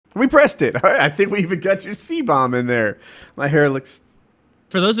We pressed it. I think we even got your C-bomb in there. My hair looks...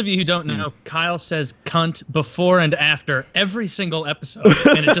 For those of you who don't know, Kyle says cunt before and after every single episode,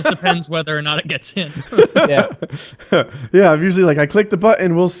 and it just depends whether or not it gets in. Yeah. Yeah, I'm usually like, I click the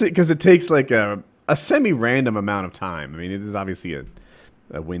button, we'll see, because it takes like a semi-random amount of time. I mean, it is obviously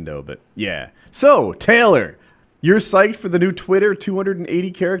a window, but yeah. So, Taylor, you're psyched for the new Twitter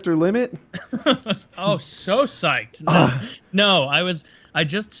 280 character limit? Oh, so psyched. No, I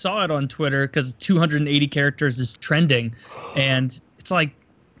just saw it on Twitter because 280 characters is trending, and it's like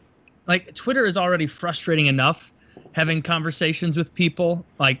Twitter is already frustrating enough having conversations with people,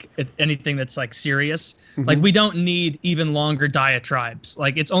 like anything that's like serious. Like we don't need even longer diatribes.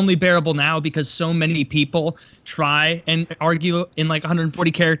 Like it's only bearable now because so many people try and argue in like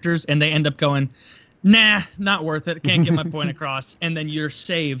 140 characters and they end up going, nah, not worth it. Can't get my point across. And then you're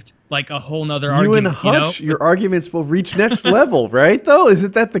saved like a whole nother argument. You and Hutch, your arguments will reach next level, right? Though,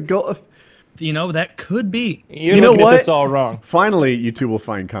 isn't that the goal? You know, that could be. You know what? This all wrong. Finally, you two will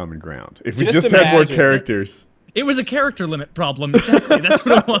find common ground. If we Just just had more imagine. characters. It was a character limit problem. Exactly. That's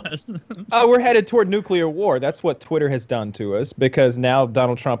what it was. We're headed toward nuclear war. That's what Twitter has done to us, because now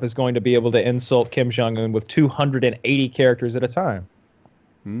Donald Trump is going to be able to insult Kim Jong-un with 280 characters at a time.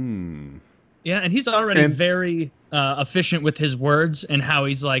 Yeah, and he's already very efficient with his words and how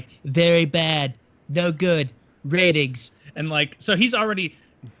he's like, very bad, no good, ratings. And like, so he's already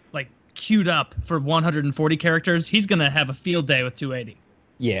like queued up for 140 characters. He's going to have a field day with 280.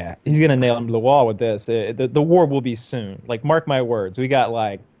 Yeah, he's going to nail him to the wall with this. The war will be soon. Like, mark my words. We got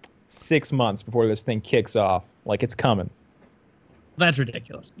like 6 months before this thing kicks off. Like, it's coming. That's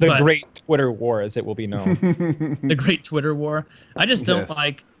ridiculous. The Great Twitter War, as it will be known. The Great Twitter War. I just don't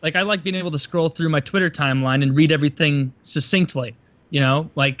like I like being able to scroll through my Twitter timeline and read everything succinctly. You know,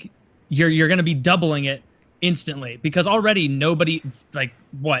 like you're going to be doubling it instantly because already nobody, like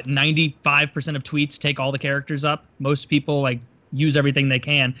what, 95% of tweets take all the characters up. Most people like use everything they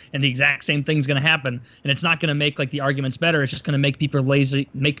can, and the exact same thing's going to happen, and it's not going to make like the arguments better. It's just going to make people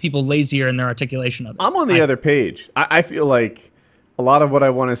lazier in their articulation of it. I'm on the other page. I feel like a lot of what I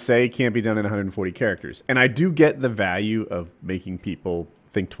want to say can't be done in 140 characters, and I do get the value of making people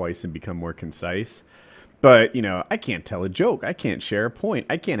think twice and become more concise. But you know, I can't tell a joke. I can't share a point.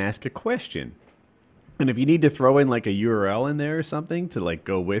 I can't ask a question. And if you need to throw in like a URL in there or something to like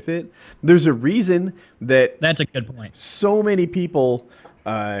go with it, there's a reason that's a good point. So many people,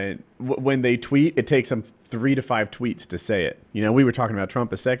 when they tweet, it takes them 3 to 5 tweets to say it. You know, we were talking about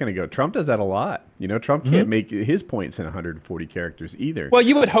Trump a second ago. Trump does that a lot. You know, Trump can't make his points in 140 characters either. Well,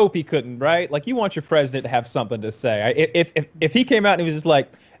 you would hope he couldn't, right? Like, you want your president to have something to say. If he came out and he was just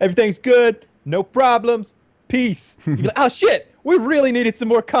like, everything's good, no problems, peace. You'd be like, oh shit. We really needed some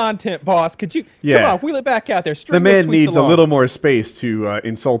more content, boss. Could you come on, wheel it back out there? The man needs a little more space to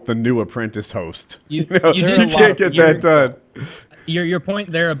insult the new Apprentice host. You can't get that done. Your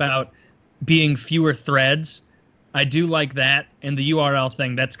point there about being fewer threads, I do like that, and the URL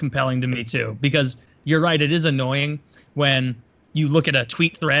thing, that's compelling to me too. Because you're right, it is annoying when you look at a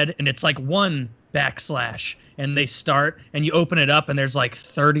tweet thread and it's like 1 backslash, and they start, and you open it up and there's like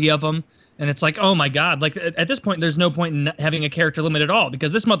 30 of them. And it's like, oh my God, like at this point, there's no point in having a character limit at all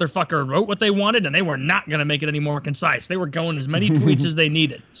because this motherfucker wrote what they wanted and they were not going to make it any more concise. They were going as many tweets as they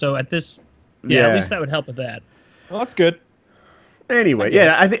needed. So at this, at least that would help with that. Well, that's good. Anyway,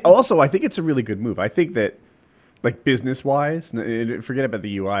 I think it's a really good move. I think that, like business-wise, forget about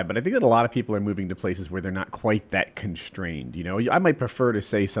the UI, but I think that a lot of people are moving to places where they're not quite that constrained. You know, I might prefer to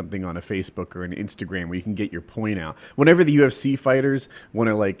say something on a Facebook or an Instagram where you can get your point out. Whenever the UFC fighters want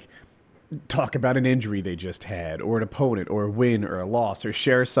to like talk about an injury they just had or an opponent or a win or a loss or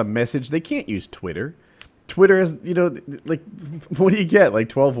share some message, they can't use Twitter. Twitter is, you know, like, what do you get? Like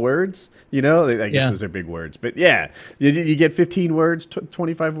 12 words? You know, I guess those are big words. But yeah, you get 15 words,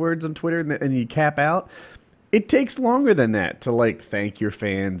 25 words on Twitter and you cap out. It takes longer than that to like thank your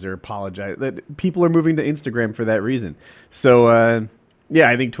fans or apologize. People are moving to Instagram for that reason. So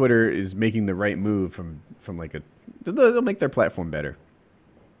I think Twitter is making the right move from like they'll make their platform better.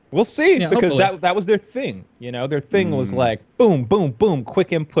 We'll see, because that was their thing. You know, their thing was like boom, boom, boom,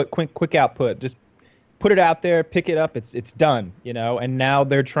 quick input, quick output. Just put it out there, pick it up, it's done. You know, and now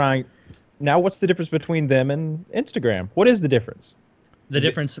they're trying. Now, what's the difference between them and Instagram? What is the difference? The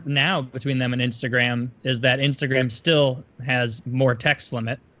difference now between them and Instagram is that Instagram still has more text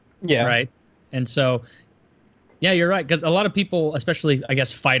limit. Yeah. Right. And so, yeah, you're right. Because a lot of people, especially, I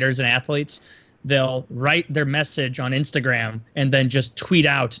guess, fighters and athletes, they'll write their message on Instagram and then just tweet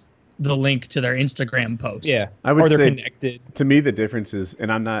out the link to their Instagram post. Yeah, I would or they're say, connected. To me, the difference is,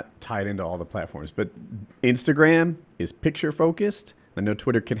 and I'm not tied into all the platforms, but Instagram is picture focused. I know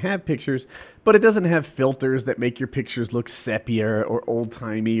Twitter can have pictures, but it doesn't have filters that make your pictures look sepia or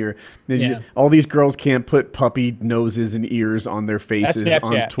old-timey. Or all these girls can't put puppy noses and ears on their faces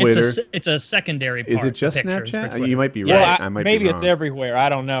on Twitter. It's a secondary part. Is it just Snapchat? You might be right. Well, I might maybe be wrong. It's everywhere. I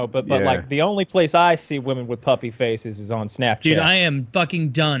don't know. But like the only place I see women with puppy faces is on Snapchat. Dude, I am fucking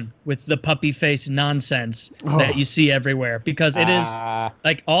done with the puppy face nonsense that you see everywhere, because it is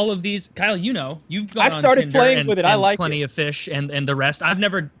like all of these. Kyle, you've gone on started Tinder playing with it. I like Plenty of Fish and the rest. I've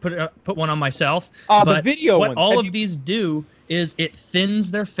never put one on myself. The video what ones. all of these do is it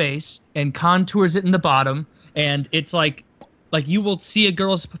thins their face and contours it in the bottom, and it's like you will see a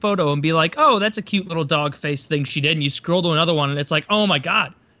girl's photo and be like, oh, that's a cute little dog face thing she did, and you scroll to another one and it's like, oh my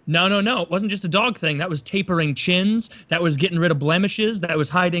god, no, it wasn't just a dog thing. That was tapering chins, that was getting rid of blemishes, that was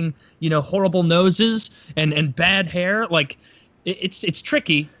hiding horrible noses and bad hair. Like it's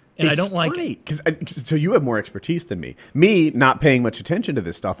tricky. And I don't like it. Because so you have more expertise than me. Me, not paying much attention to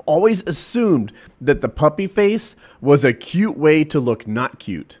this stuff, always assumed that the puppy face was a cute way to look not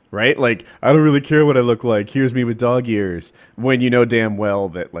cute, right? Like, I don't really care what I look like. Here's me with dog ears. When you know damn well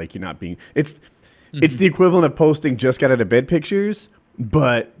that, like, you're not being... It's the equivalent of posting just got out of bed pictures,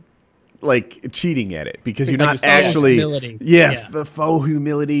 but... like cheating at it, because you're not actually... humility. Faux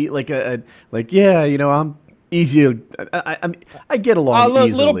humility. I'm easy. I get along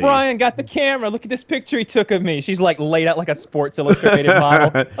easily. Little Brian got the camera. Look at this picture he took of me. She's like laid out like a Sports Illustrated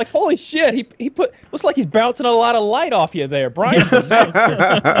model. Like, holy shit, he looks like he's bouncing a lot of light off you there, Brian.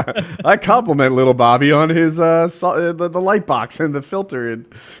 I compliment little Bobby on his the light box and the filter. And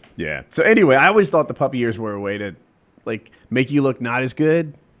so anyway, I always thought the puppy ears were a way to like make you look not as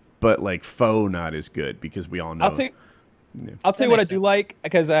good, but like faux not as good, because we all know. I'll tell you what I do like,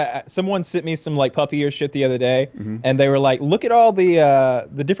 because someone sent me some like puppy ear shit the other day, and they were like, "Look at all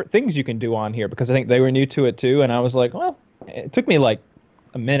the different things you can do on here," because I think they were new to it too, and I was like, "Well, it took me like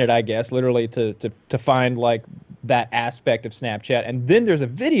a minute, I guess, literally to find like that aspect of Snapchat." And then there's a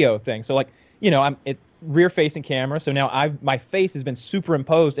video thing, so like I'm rear-facing camera, so now my face has been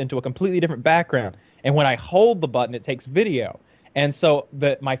superimposed into a completely different background, and when I hold the button, it takes video. And so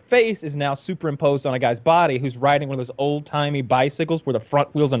my face is now superimposed on a guy's body who's riding one of those old-timey bicycles where the front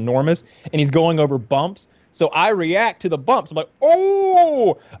wheel's enormous, and he's going over bumps. So I react to the bumps. I'm like,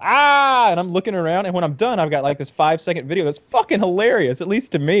 oh, and I'm looking around, and when I'm done, I've got like this 5-second video that's fucking hilarious, at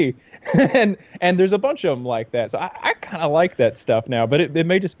least to me. and there's a bunch of them like that. So I kind of like that stuff now, but it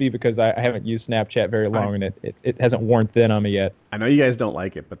may just be because I haven't used Snapchat very long, and it hasn't worn thin on me yet. I know you guys don't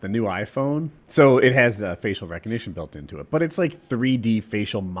like it, but the new iPhone, so it has facial recognition built into it, but it's like 3D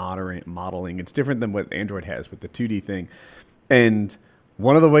facial modeling. It's different than what Android has with the 2D thing. And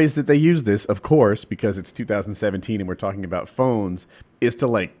one of the ways that they use this, of course, because it's 2017 and we're talking about phones, is to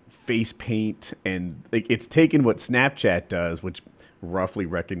like face paint, and like it's taken what Snapchat does, which roughly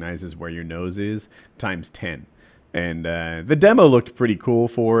recognizes where your nose is, times 10. And the demo looked pretty cool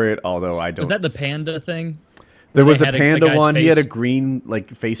for it, although I don't... Was that the panda thing? There was a panda one. He had a green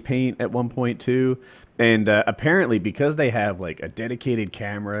like face paint at one point too. And apparently, because they have like a dedicated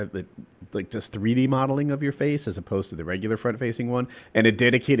camera that like does 3D modeling of your face as opposed to the regular front-facing one, and a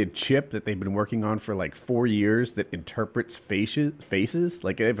dedicated chip that they've been working on for like 4 years that interprets faces,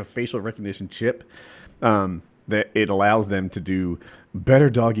 like they have a facial recognition chip that it allows them to do better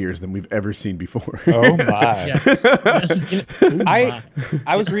dog ears than we've ever seen before. Oh my! Yes.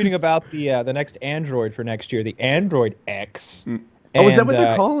 I was reading about the next Android for next year, the Android X. Oh, is that what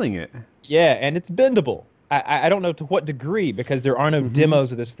they're calling it? Yeah, and it's bendable. I don't know to what degree, because there are no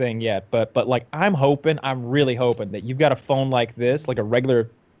demos of this thing yet. But like I'm really hoping that you've got a phone like this, like a regular,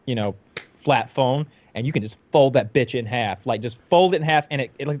 flat phone, and you can just fold that bitch in half. Like just fold it in half, and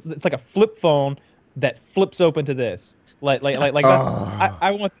it's like a flip phone that flips open to this. Like that's,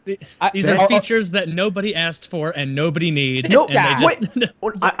 I want these are features that nobody asked for and nobody needs. No,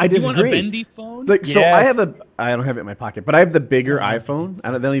 I disagree. You want a bendy phone? Like, so yes. I don't have it in my pocket, but I have the bigger iPhone.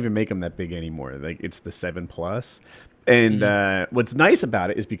 They don't even make them that big anymore. Like it's the 7 Plus. And what's nice about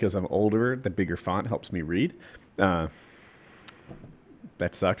it is because I'm older, the bigger font helps me read. That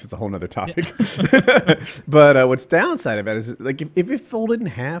sucks. It's a whole nother topic. But what's downside about it is, like, if it folded in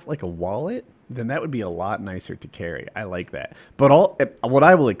half like a wallet, then that would be a lot nicer to carry. I like that. But what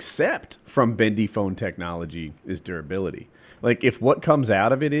I will accept from bendy phone technology is durability. Like, if what comes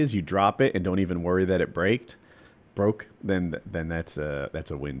out of it is you drop it and don't even worry that it broke, then that's a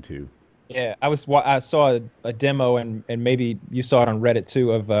win too. Yeah, I saw a demo, and maybe you saw it on Reddit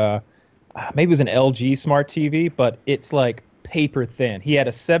too, of maybe it was an LG smart TV, but it's like paper thin. He had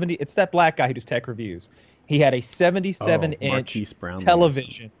it's that black guy who does tech reviews. He had a 77-inch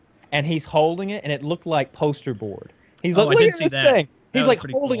television, and he's holding it, and it looked like poster board. He's like, look at this thing. He's like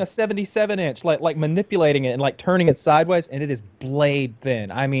holding a 77-inch, like manipulating it and like turning it sideways, and it is blade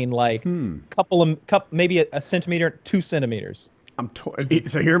thin. I mean, like maybe a centimeter, 2 centimeters.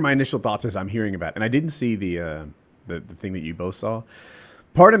 So here are my initial thoughts as I'm hearing about it. And I didn't see the thing that you both saw.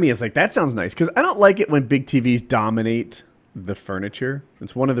 Part of me is like, that sounds nice, because I don't like it when big TVs dominate the furniture.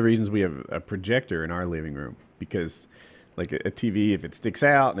 It's one of the reasons we have a projector in our living room, because like a TV, if it sticks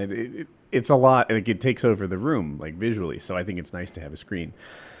out, and it's a lot, and it takes over the room, like visually. So I think it's nice to have a screen.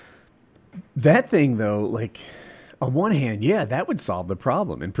 That thing, though, like on one hand, yeah, that would solve the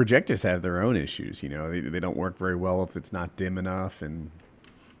problem. And projectors have their own issues. You know, they don't work very well if it's not dim enough, and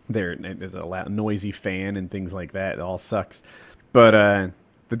there's a loud, noisy fan and things like that. It all sucks. But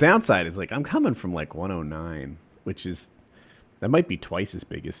the downside is, like, I'm coming from like 109, which is, that might be twice as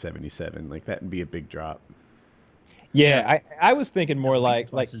big as 77. Like, that would be a big drop. Yeah, I was thinking more like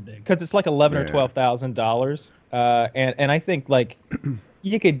because it's like $11,000 or $12,000, and I think like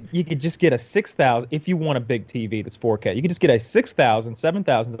you could just get a $6,000 if you want a big TV that's 4K. You could just get a $6,000,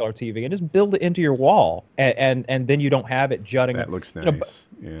 $7,000 TV and just build it into your wall, and then you don't have it jutting. That looks nice.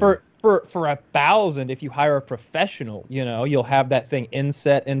 You know, for $1,000, if you hire a professional, you know, you'll have that thing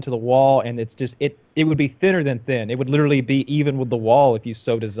inset into the wall, and it's just it would be thinner than thin. It would literally be even with the wall if you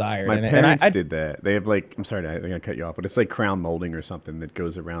so desired. My parents did that. They have like, I'm sorry, I'm gonna cut you off, but it's like crown molding or something that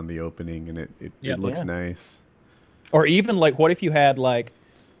goes around the opening, and it looks nice. Or even like, what if you had like,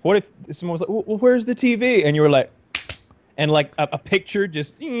 what if someone was like, well, where's the TV? And you were like, and like a picture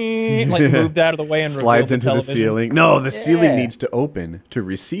just like moved out of the way and slides into the ceiling. No, the ceiling needs to open to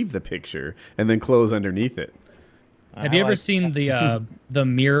receive the picture and then close underneath it. Have you ever seen the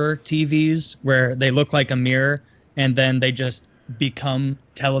mirror TVs where they look like a mirror and then they just become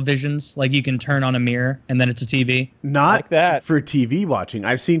televisions? Like you can turn on a mirror and then it's a TV. Not like that for TV watching.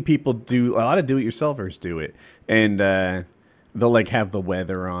 I've seen people do, a lot of do-it-yourselfers do it, and they'll like have the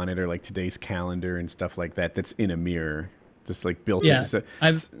weather on it or like today's calendar and stuff like that. That's in a mirror, just like built in. So,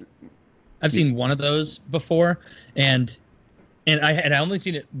 I've seen one of those before, and I had only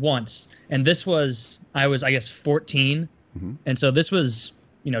seen it once. And this was, I guess 14, and so this was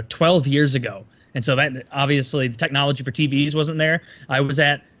 12 years ago. And so that obviously the technology for TVs wasn't there. I was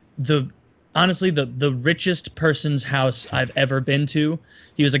at honestly the richest person's house I've ever been to.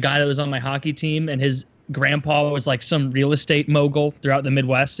 He was a guy that was on my hockey team, and his grandpa was like some real estate mogul throughout the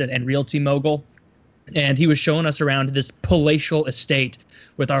Midwest and realty mogul. And he was showing us around this palatial estate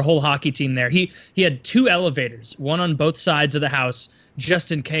with our whole hockey team there. He had 2 elevators, one on both sides of the house,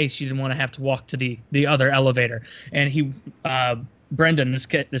 just in case you didn't want to have to walk to the other elevator. And he, Brendan, this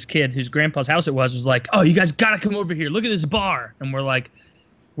kid whose grandpa's house it was like, "Oh, you guys gotta come over here. Look at this bar." And we're like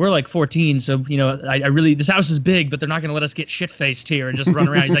 14, so I really, this house is big, but they're not gonna let us get shit-faced here and just run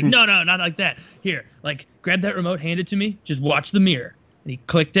around. He's like, no, not like that. Here, like, grab that remote, hand it to me, just watch the mirror. And he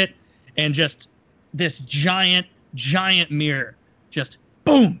clicked it, and just this giant mirror just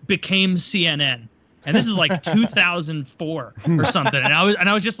boom became CNN. And this is like 2004 or something. And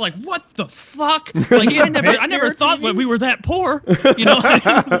I was just like, what the fuck? Like, I never thought we were that poor.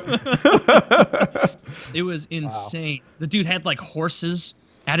 It was insane. Wow. The dude had like horses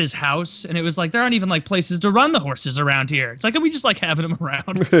at his house, and it was like, there aren't even like places to run the horses around here. It's like, we just like having them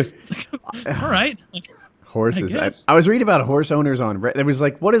around. It's like, all right. Like, horses. I was reading about horse owners on Reddit. There was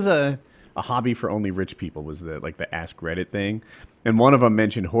like, what is a hobby for only rich people, was the Ask Reddit thing. And one of them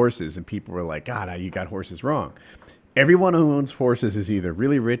mentioned horses, and people were like, God, you got horses wrong. Everyone who owns horses is either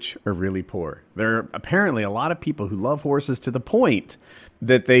really rich or really poor. There are apparently a lot of people who love horses to the point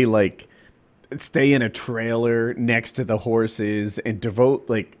that they like stay in a trailer next to the horses and devote,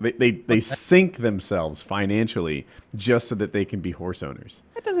 like, they sink themselves financially just so that they can be horse owners.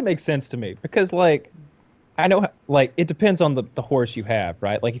 That doesn't make sense to me, because like, I know, like, it depends on the horse you have,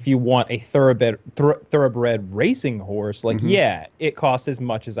 right? Like, if you want a thoroughbred racing horse, like, yeah, it costs as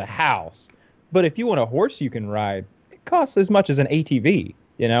much as a house. But if you want a horse you can ride, it costs as much as an ATV.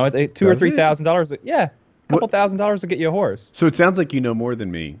 It's $2,000 or $3,000. Yeah, a couple $1,000s will get you a horse. So it sounds like you know more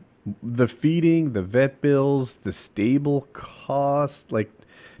than me. The feeding, the vet bills, the stable cost, like,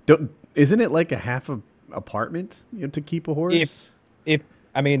 isn't it like a half a apartment to keep a horse? If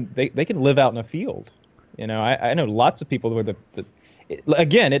I mean, they can live out in a field. I know lots of people where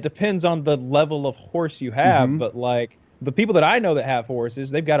again, it depends on the level of horse you have, but like the people that I know that have horses,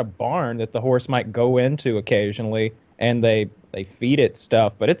 they've got a barn that the horse might go into occasionally, and they feed it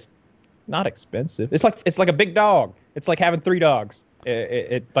stuff, but it's not expensive. It's like a big dog. It's like having 3 dogs.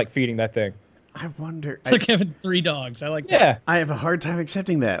 It like feeding that thing. I wonder. It's like having 3 dogs. I like that. Yeah. I have a hard time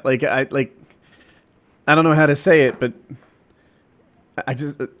accepting that. Like I don't know how to say it, but I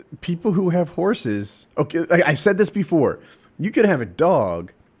just people who have horses. Okay, I said this before. You could have a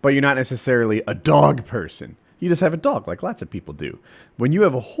dog, but you're not necessarily a dog person. You just have a dog, like lots of people do. When you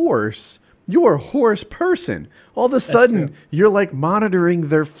have a horse, you're a horse person. All of a sudden, you're like monitoring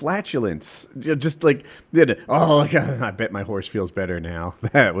their flatulence. You're just like, oh, God, I bet my horse feels better now.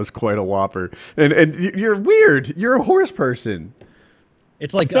 That was quite a whopper. And you're weird. You're a horse person.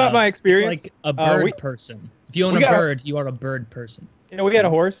 It's like not my experience. It's like a bird person. If you own a bird, you are a bird person. You know, we had a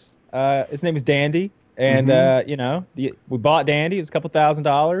horse. His name is Dandy. And, you know, we bought Dandy. It was a couple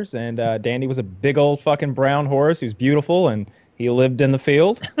 $1,000s. And Dandy was a big old fucking brown horse. He was beautiful. And he lived in the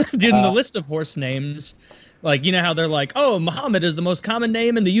field. Dude, in the list of horse names, like, you know how they're like, oh, Muhammad is the most common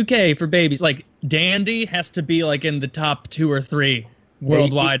name in the UK for babies. Like, Dandy has to be, like, in the top 2 or 3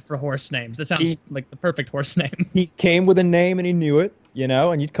 worldwide for horse names. That sounds like the perfect horse name. He came with a name and he knew it, you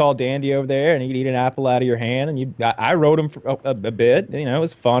know, and you'd call Dandy over there and he'd eat an apple out of your hand. And I rode him for a bit, you know, it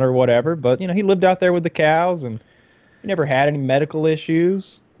was fun or whatever. But, you know, he lived out there with the cows and he never had any medical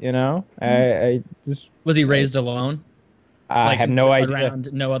issues, you know. Was he raised alone? I have no idea.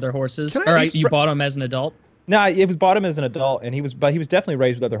 Around no other horses? All right, you bought him as an adult? No, it was bought him as an adult, and he was definitely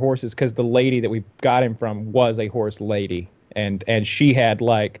raised with other horses because the lady that we got him from was a horse lady, and she had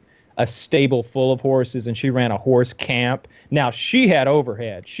like a stable full of horses, and she ran a horse camp. Now she had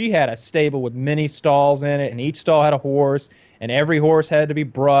overhead. She had a stable with many stalls in it, and each stall had a horse, and every horse had to be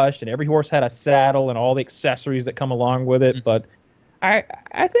brushed, and every horse had a saddle and all the accessories that come along with it. But I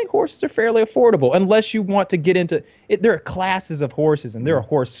think horses are fairly affordable unless you want to get into it. There are classes of horses, and there are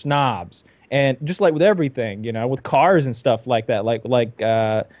horse snobs. And just like with everything, you know, with cars and stuff like that, like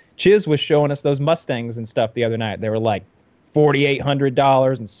Chiz was showing us those Mustangs and stuff the other night. They were like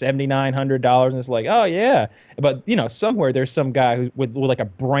 $4,800 and $7,900, and it's like, oh yeah. But you know, somewhere there's some guy who with like a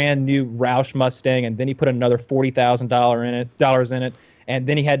brand new Roush Mustang, and then he put another $40,000 in it, and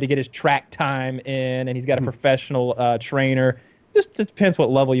then he had to get his track time in, and he's got a professional trainer. Just depends what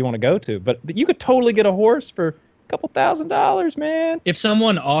level you want to go to, but you could totally get a horse for couple $1,000s, man. If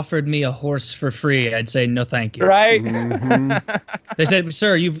someone offered me a horse for free, I'd say no thank you. Right? They said,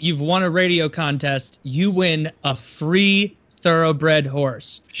 sir, you've won a radio contest. You win a free thoroughbred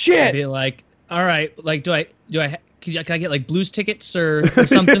horse. Shit. I'd be like, all right, like can I get like Blues tickets or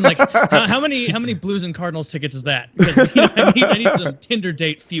something? Like how many Blues and Cardinals tickets is that? Because you know, I need some Tinder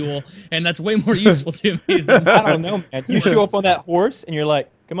date fuel, and that's way more useful to me than I don't know, man. You show up on that horse and you're like,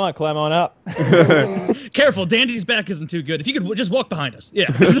 come on, climb on up. Careful, Dandy's back isn't too good. If you could just walk behind us. Yeah.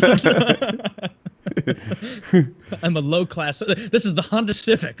 I'm a low class. This is the Honda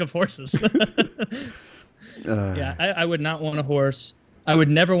Civic of horses. Yeah, I would not want a horse. I would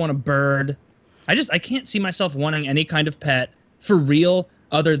never want a bird. I can't see myself wanting any kind of pet for real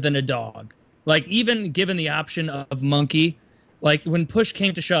other than a dog. Like, even given the option of monkey, like when push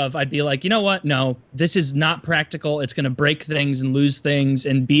came to shove, I'd be like, you know what? No, this is not practical. It's going to break things and lose things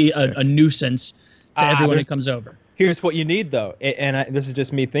and be a nuisance to everyone who comes over. Here's what you need, though. And this is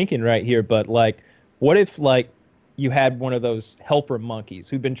just me thinking right here, but like, what if like you had one of those helper monkeys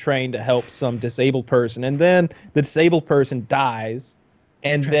who've been trained to help some disabled person, and then the disabled person dies,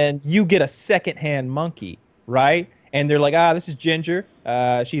 and then you get a secondhand monkey, right? And they're like, this is Ginger.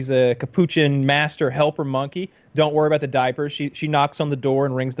 She's a Capuchin master helper monkey. Don't worry about the diapers. She knocks on the door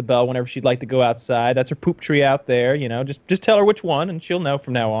and rings the bell whenever she'd like to go outside. That's her poop tree out there, you know. Just tell her which one, and she'll know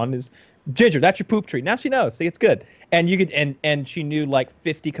from now on. Is Ginger, that's your poop tree. Now she knows. See, it's good. And you could and she knew like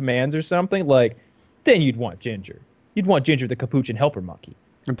 50 commands or something. Like, then you'd want Ginger. You'd want Ginger, the Capuchin helper monkey.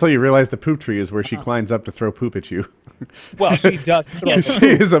 Until you realize the poop tree is where she climbs up to throw poop at you. Well, she does. She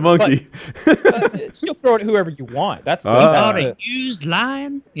is a monkey. But she'll throw it at whoever you want. That's a used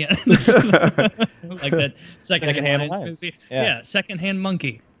lion. Yeah, like that secondhand movie. Yeah, secondhand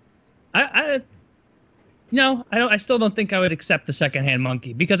monkey. I still don't think I would accept the secondhand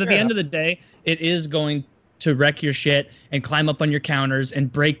monkey, because at the end of the day, it is going to wreck your shit and climb up on your counters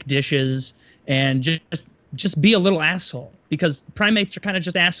and break dishes and just be a little asshole, because primates are kind of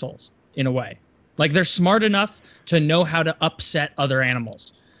just assholes in a way. Like, they're smart enough to know how to upset other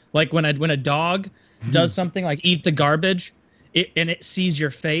animals. Like when a dog does something like eat the garbage, and it sees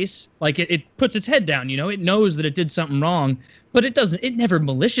your face, like it puts its head down, you know, it knows that it did something wrong, but it never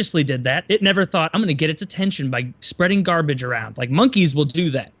maliciously did that. It never thought, I'm going to get its attention by spreading garbage around. Like, monkeys will do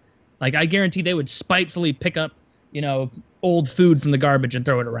that. Like, I guarantee they would spitefully pick up, you know, old food from the garbage and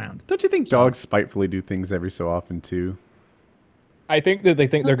throw it around. Don't you think dogs spitefully do things every so often too? I think that they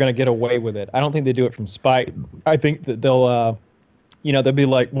think they're going to get away with it. I don't think they do it from spite. I think that they'll be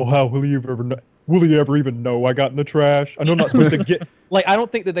like, well, how will he ever even know I got in the trash? I know I'm not supposed to get. Like, I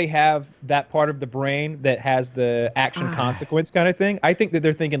don't think that they have that part of the brain that has the action consequence kind of thing. I think that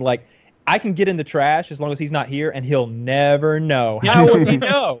they're thinking like, I can get in the trash as long as he's not here, and he'll never know. How will he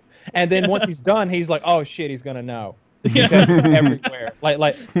know? And then once he's done, he's like, oh shit, he's gonna know. Everywhere. Like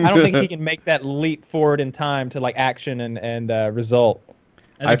I don't think he can make that leap forward in time to like action and result.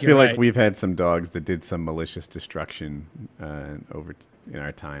 I feel like we've had some dogs that did some malicious destruction over in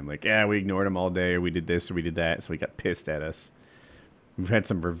our time. Like, yeah, we ignored them all day, or we did this, or we did that, so he got pissed at us. We've had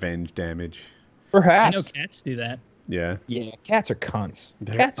some revenge damage. Perhaps. I know cats do that. Yeah. Yeah, cats are cunts.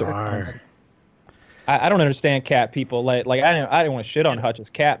 They Cats are cunts. I don't understand cat people. Like I didn't want to shit on Hutch's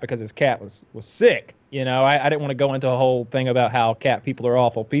cat because his cat was sick. You know, I didn't want to go into a whole thing about how cat people are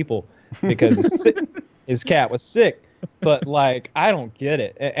awful people because his cat was sick. But like, I don't get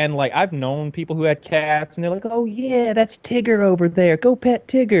it. And like, I've known people who had cats, and they're like, "Oh yeah, that's Tigger over there. Go pet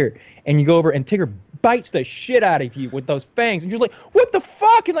Tigger." And you go over, and Tigger bites the shit out of you with those fangs, and you're like, "What the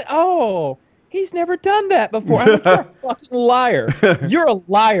fuck?" You're like, "Oh, he's never done that before." I'm like, "You're a fucking liar. You're a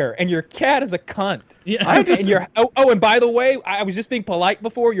liar, and your cat is a cunt." Yeah. And by the way, I was just being polite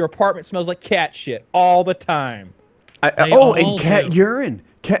before. Your apartment smells like cat shit all the time. And cat urine.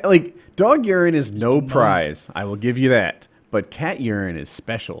 Dog urine is no prize. I will give you that. But cat urine is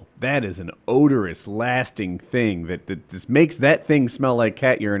special. That is an odorous, lasting thing that just makes that thing smell like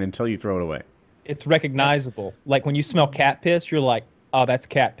cat urine until you throw it away. It's recognizable. Like when you smell cat piss, you're like, "Oh, that's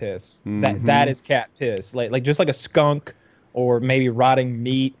cat piss. Mm-hmm. That is cat piss." Like just like a skunk or maybe rotting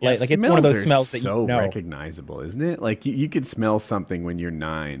meat. Like it's one of those smells that you know. Recognizable, isn't it? Like you could smell something when you're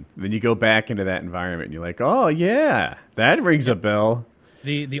 9. Then you go back into that environment and you're like, "Oh yeah, that rings a bell."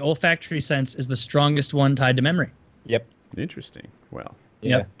 The olfactory sense is the strongest one tied to memory. Yep. Interesting. Well.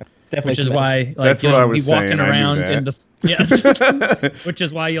 Yeah. Definitely. Which is why that's what I was be walking saying. around in the which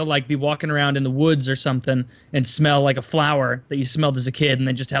is why you'll like be walking around in the woods or something and smell like a flower that you smelled as a kid, and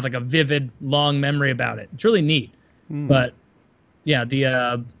then just have like a vivid long memory about it. It's really neat. But yeah, the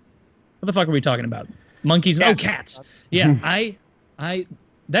what the fuck are we talking about? Monkeys? Oh, cats. Yeah, I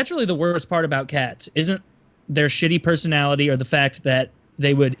that's really the worst part about cats. Isn't their shitty personality or the fact that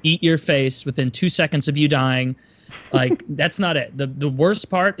they would eat your face within 2 seconds of you dying. Like, that's not it. The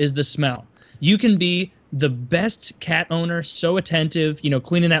worst part is the smell. You can be the best cat owner, so attentive,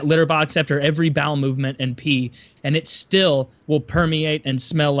 cleaning that litter box after every bowel movement and pee, and it still will permeate and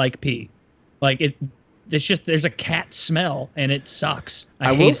smell like pee. Like, it's just, there's a cat smell, and it sucks.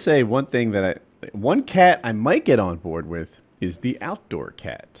 I will say one thing one cat I might get on board with is the outdoor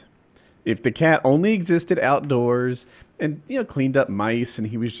cat. If the cat only existed outdoors and, cleaned up mice, and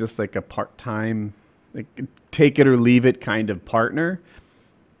he was just like a part-time, like, take it or leave it kind of partner,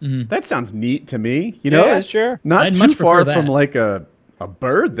 that sounds neat to me. Yeah, sure. Not I'd too much far prefer from that. like a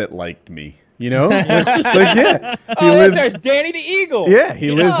bird that liked me. It's like, yeah. There's Danny the Eagle. Yeah, he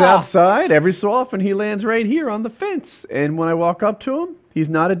lives outside. Every so often he lands right here on the fence. And when I walk up to him, he's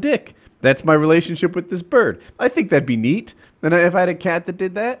not a dick. That's my relationship with this bird. I think that'd be neat. And if I had a cat that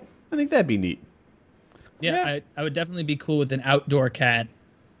did that, I think that'd be neat. Yeah, I would definitely be cool with an outdoor cat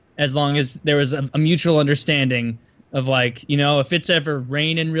as long as there was a mutual understanding of, like, if it's ever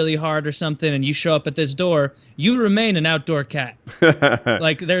raining really hard or something and you show up at this door, you remain an outdoor cat.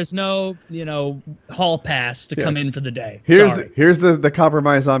 Like, there's no, hall pass to come in for the day. Here's the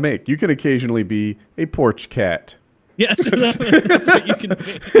compromise I'll make. You can occasionally be a porch cat. Yes, that's what you can be.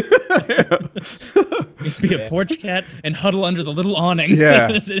 You can be a porch cat and huddle under the little awning. Yeah.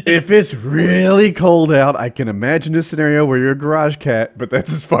 If it's really cold out, I can imagine a scenario where you're a garage cat, but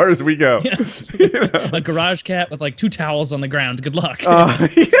that's as far as we go. Yes. A garage cat with like 2 towels on the ground. Good luck.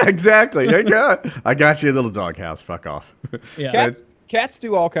 Yeah, exactly. I got you a little doghouse. Fuck off. Yeah. Cats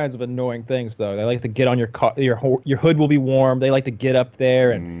do all kinds of annoying things, though. They like to get on your car. Your hood will be warm. They like to get up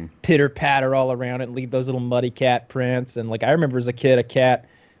there and pitter patter all around it and leave those little muddy cat prints. And like, I remember as a kid, a cat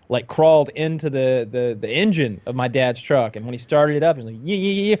like crawled into the engine of my dad's truck, and when he started it up, he was like,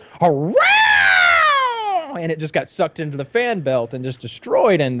 yeah, and it just got sucked into the fan belt and just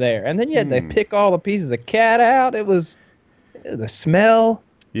destroyed in there. And then you had to pick all the pieces of cat out. It was the smell.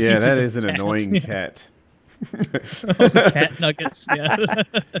 Yeah, that is an annoying cat. Cat nuggets. Yeah.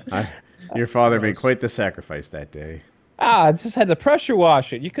 Your father made quite the sacrifice that day. I just had to pressure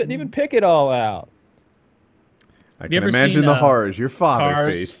wash it. You couldn't even pick it all out. I can imagine the horrors your father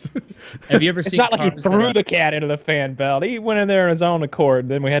Cars? faced. Have you ever seen? It's not like he threw the cat into the fan belt. He went in there on his own accord.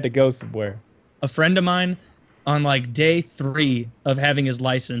 And then we had to go somewhere. A friend of mine, on like day 3 of having his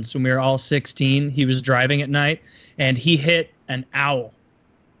license, when we were all 16, he was driving at night, and he hit an owl.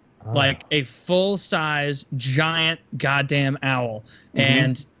 Like a full-size, giant, goddamn owl.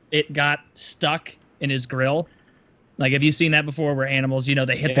 And it got stuck in his grill. Like, have you seen that before, where animals, they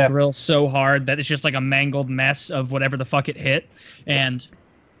hit the grill so hard that it's just like a mangled mess of whatever the fuck it hit? And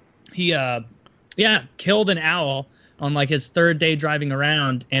killed an owl on like his third day driving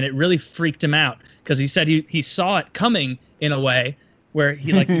around, and it really freaked him out because he said he saw it coming in a way where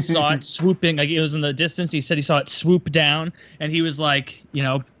he saw it swooping, like it was in the distance. He said he saw it swoop down, and he was like,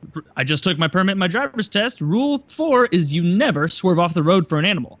 I just took my permit, my driver's test. Rule 4 is you never swerve off the road for an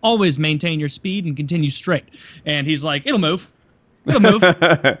animal. Always maintain your speed and continue straight. And he's like, it'll move.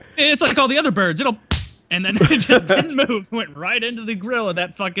 It's like all the other birds. And then it just didn't move. Went right into the grill of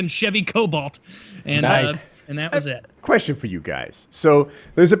that fucking Chevy Cobalt. And nice. And that was it. Question for you guys. So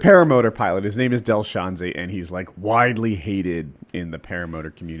there's a paramotor pilot. His name is Del Shanze, and he's like widely hated in the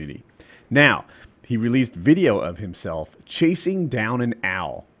paramotor community. Now, he released video of himself chasing down an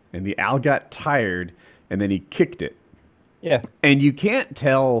owl, and the owl got tired, and then he kicked it. Yeah. And you can't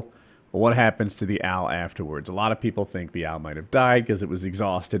tell what happens to the owl afterwards. A lot of people think the owl might have died because it was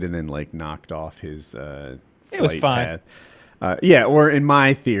exhausted and then like knocked off his it was fine. path. Or in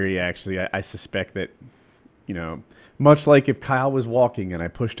my theory, actually, I suspect that, much like if Kyle was walking and I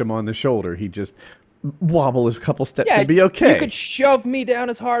pushed him on the shoulder, he'd just wobble a couple steps and be okay. You could shove me down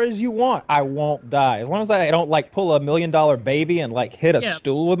as hard as you want. I won't die. As long as I don't like pull $1 million baby and like hit a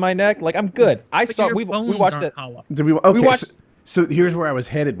stool with my neck, like I'm good. We watched it. Did we? Okay. So here's where I was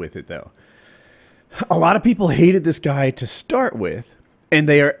headed with it, though. A lot of people hated this guy to start with, and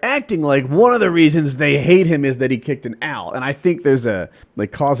they are acting like one of the reasons they hate him is that he kicked an owl. And I think there's a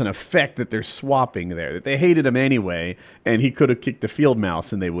cause and effect that they're swapping there. That they hated him anyway, and he could have kicked a field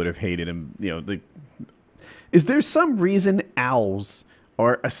mouse, and they would have hated him. Is there some reason owls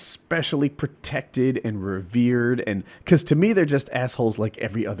are especially protected and revered? And because to me, they're just assholes like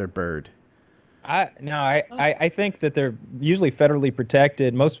every other bird. I think that they're usually federally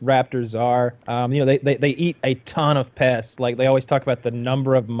protected. Most raptors are. They eat a ton of pests. Like they always talk about the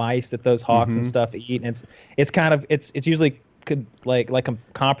number of mice that those hawks and stuff eat, and it's usually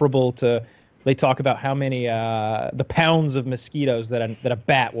comparable to. They talk about how many the pounds of mosquitoes that a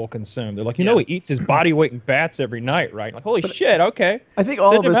bat will consume. They're like, he eats his body weight in bats every night, right? Like, holy shit, okay. I think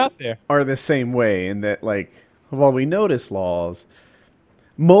all of us are the same way in that, like, while we notice laws.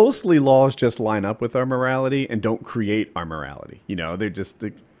 Mostly laws just line up with our morality and don't create our morality. They're just,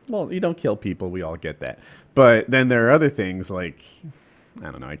 you don't kill people. We all get that. But then there are other things like,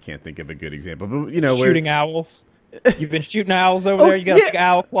 I don't know, I can't think of a good example. But, shooting owls. You've been shooting owls over there? You got an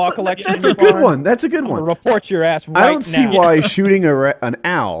owl claw collection? That's a good one. That's a good one. Report your ass right now. I don't see why shooting an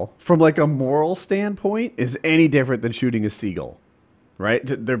owl from like a moral standpoint is any different than shooting a seagull. Right?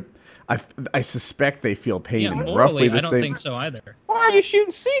 I suspect they feel pain in roughly the same. I don't think so either. Why are you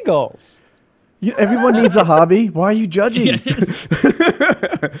shooting seagulls? Everyone needs a hobby. Why are you judging?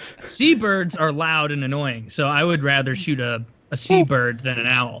 Seabirds are loud and annoying, so I would rather shoot a seabird than an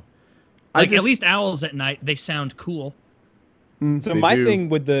owl. At least owls at night, they sound cool. So my thing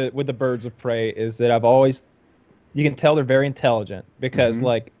with the birds of prey is that you can tell they're very intelligent because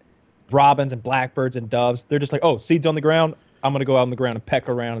like robins and blackbirds and doves, they're just like, oh, seeds on the ground. I'm gonna go out on the ground and peck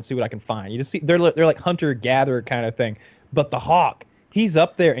around and see what I can find. You just see they're like hunter-gatherer kind of thing. But the hawk, he's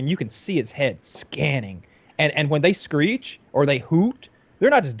up there and you can see his head scanning. And when they screech or they hoot,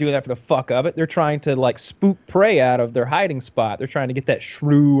 they're not just doing that for the fuck of it. They're trying to like spook prey out of their hiding spot. They're trying to get that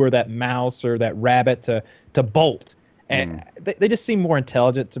shrew or that mouse or that rabbit to bolt. And they just seem more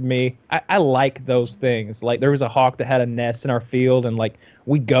intelligent to me. I like those things. Like there was a hawk that had a nest in our field, and like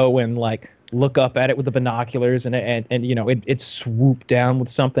we'd go and like look up at it with the binoculars, and it swooped down with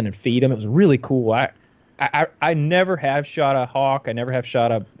something and feed him. It was really cool. I never have shot a hawk. I never have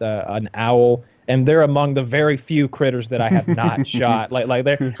shot an owl, and they're among the very few critters that I have not shot. Like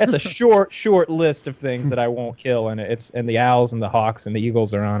that's a short list of things that I won't kill, and the owls and the hawks and the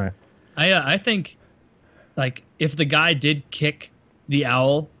eagles are on it. I think, like, if the guy did kick the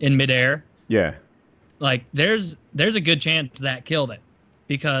owl in midair, like there's a good chance that killed it.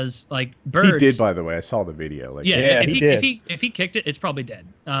 Because like birds, he did. By the way, I saw the video. Like, if he kicked it, it's probably dead.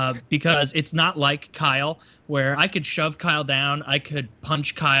 Because it's not like Kyle, where I could shove Kyle down, I could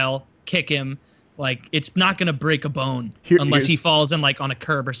punch Kyle, kick him. Like it's not gonna break a bone unless he falls in like on a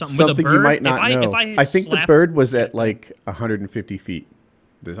curb or something. With a bird, you might not know. I think the bird was at like 150 feet.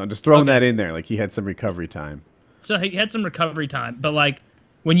 I'm just throwing that in there. Like he had some recovery time. So he had some recovery time, but like.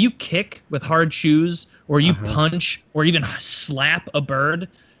 When you kick with hard shoes or you punch or even slap a bird,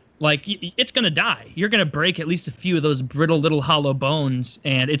 like it's going to die. You're going to break at least a few of those brittle little hollow bones,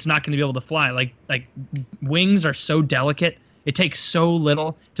 and it's not going to be able to fly. Like wings are so delicate. It takes so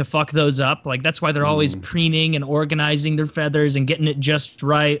little to fuck those up. Like that's why they're always preening and organizing their feathers and getting it just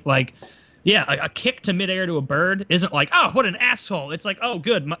right. Like, yeah, a kick to midair to a bird isn't like, oh, what an asshole. It's like, oh,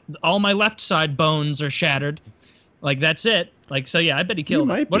 good. All my left side bones are shattered. Like that's it. Like so, yeah. I bet he killed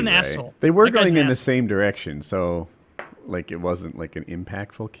him. What an asshole! They were going in the same direction, so like it wasn't like an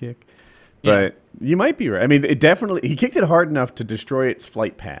impactful kick. But you might be right. I mean, he kicked it hard enough to destroy its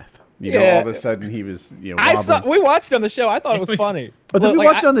flight path. You know, all of a sudden he was, we watched it on the show. I thought it was funny. Oh, did we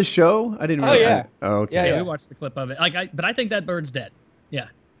watch it on the show? I didn't. Oh yeah. Okay. Yeah, we watched the clip of it. But I think that bird's dead. Yeah.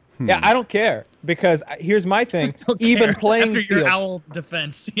 Yeah, I don't care because here's my thing. Even playing after your owl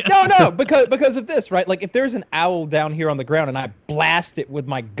defense. Yeah. No, because of this, right? Like if there's an owl down here on the ground and I blast it with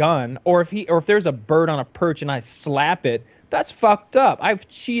my gun, or if there's a bird on a perch and I slap it, that's fucked up. I've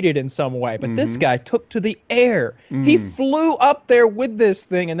cheated in some way. But this guy took to the air. He flew up there with this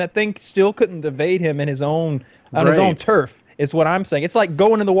thing, and that thing still couldn't evade him in his own his own turf. Is what I'm saying. It's like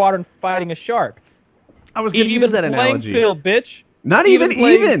going in the water and fighting a shark. I was going to use that analogy. Field, bitch. Not even.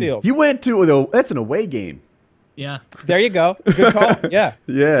 You went to that's an away game. Yeah. There you go. Good call. Yeah.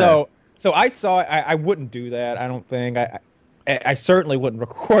 Yeah. So I saw it. I wouldn't do that. I don't think. I certainly wouldn't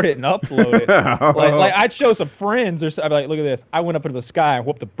record it and upload it. like I'd show some friends or something. I'd be like, look at this. I went up into the sky and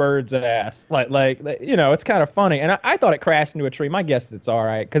whooped the bird's ass. Like it's kind of funny. And I thought it crashed into a tree. My guess is it's all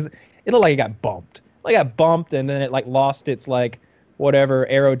right because it looked like it got bumped. Like it got bumped and then it like lost its like whatever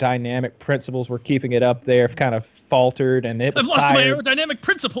aerodynamic principles were keeping it up there, kind of faltered, and it was I've lost tired. my aerodynamic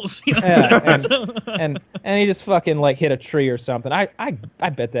principles. and he just fucking like hit a tree or something. I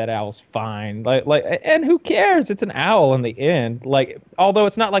bet that owl's fine. Like, and who cares? It's an owl in the end. Like, although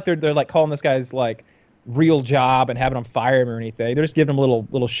it's not like they're like calling this guy's like real job and having him fire him or anything. They're just giving him a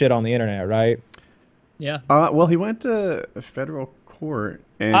little shit on the internet, right? Yeah. Well, he went to a federal court,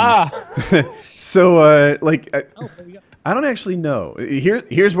 and so I don't actually know.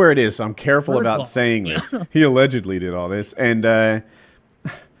 Here's where it is. So I'm careful about saying this. He allegedly did all this, and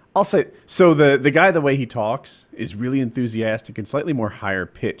I'll say so. The guy, the way he talks, is really enthusiastic and slightly more higher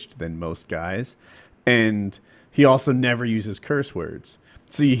pitched than most guys, and he also never uses curse words.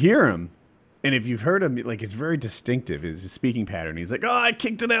 So you hear him, and if you've heard him, like it's very distinctive. His speaking pattern. He's like, "Oh, I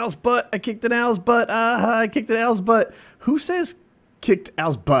kicked an owl's butt. I kicked an owl's butt. I kicked an owl's butt." Who says kicked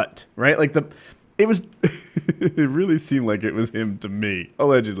owl's butt? Right? Like it was. It really seemed like it was him to me,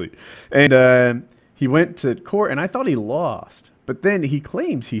 allegedly. And he went to court, and I thought he lost. But then he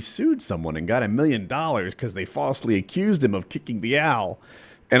claims he sued someone and got $1 million because they falsely accused him of kicking the owl.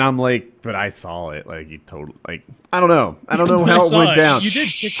 And I'm like, but I saw it. Like, I don't know. I don't know how it went down. You did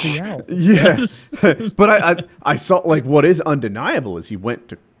kick the owl. Yeah. But I saw, like, what is undeniable is he went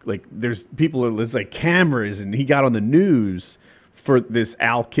to, like, there's like cameras, and he got on the news for this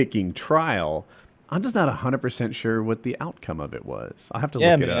owl kicking trial. I'm just not 100% sure what the outcome of it was. I'll have to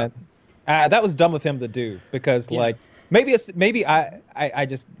look it up. That was dumb of him to do because, like, maybe I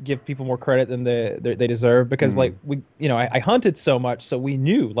just give people more credit than they deserve because, like, I hunted so much, so we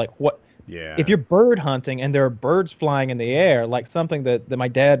knew, like, what. Yeah. If you're bird hunting and there are birds flying in the air, like something that my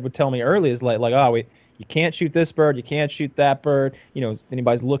dad would tell me early is you can't shoot this bird, you can't shoot that bird. If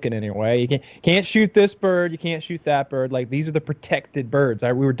anybody's looking anyway, you can't shoot this bird, you can't shoot that bird. Like these are the protected birds.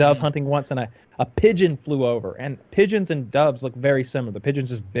 We were dove hunting once, and a pigeon flew over. And pigeons and doves look very similar. The pigeon's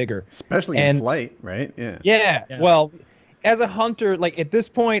just bigger, especially in flight, right? Yeah. Yeah. Well, as a hunter, like at this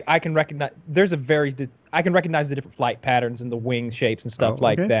point, I can recognize I can recognize the different flight patterns and the wing shapes and stuff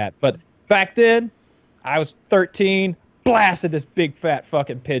like that. But back then, I was 13, blasted this big fat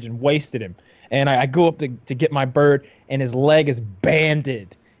fucking pigeon, wasted him. And I go up to get my bird, and his leg is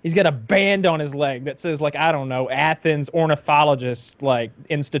banded. He's got a band on his leg that says, like, I don't know, Athens Ornithologist, like,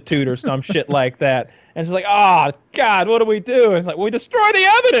 Institute or some shit like that. And it's like, oh, God, what do we do? And it's like, we destroy the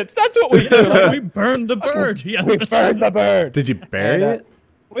evidence. That's what we do. Like, we burned the bird. Yeah. We burned the bird. Did you bury it?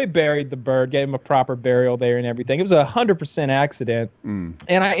 We buried the bird, gave him a proper burial there and everything. It was 100% accident, and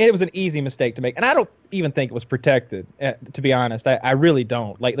it was an easy mistake to make. And I don't even think it was protected, to be honest. I really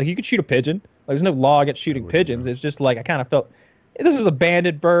don't. Like you could shoot a pigeon. Like, there's no law against shooting pigeons. It's just like I kind of felt this was a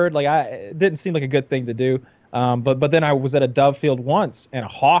banded bird. Like it didn't seem like a good thing to do. But then I was at a dove field once, and a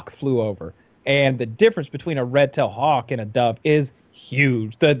hawk flew over. And the difference between a red-tailed hawk and a dove is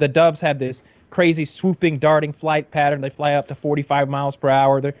huge. The doves have this crazy swooping darting flight pattern. They fly up to 45 miles per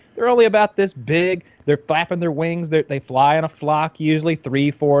hour. They're only about this big. They're flapping their wings. They fly in a flock, usually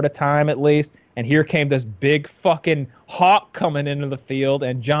 3-4 at a time at least. And here came this big fucking hawk coming into the field,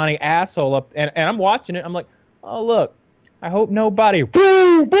 and Johnny asshole up, and I'm watching it. I'm like, oh look, I hope nobody.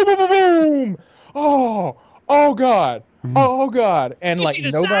 Boom, boom, boom, boom, boom. Oh God, oh God, and you like see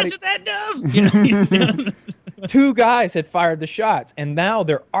the nobody. size of that dove? Two guys had fired the shots, and now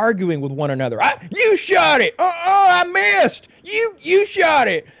they're arguing with one another. You shot it. I missed. You shot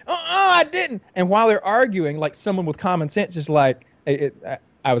it. I didn't. And while they're arguing, like someone with common sense is like,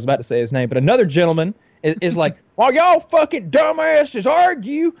 I was about to say his name, but another gentleman is like, while y'all fucking dumbasses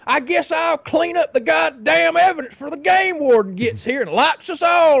argue, I guess I'll clean up the goddamn evidence for the game warden gets here and locks us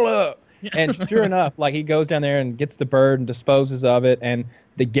all up. And sure enough, like he goes down there and gets the bird and disposes of it, and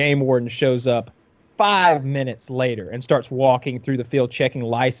the game warden shows up 5 minutes later and starts walking through the field, checking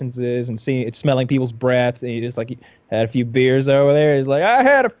licenses and smelling people's breaths. And he just like, had a few beers over there. He's like, I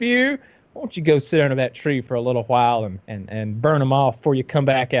had a few. Why don't you go sit under that tree for a little while and burn them off before you come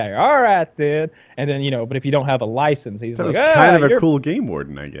back out here? All right, then. And then, you know, but if you don't have a license, he's that like, was kind of a cool game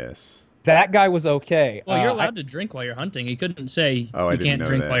warden, I guess. That guy was okay. Well, you're allowed to drink while you're hunting. He couldn't say you can't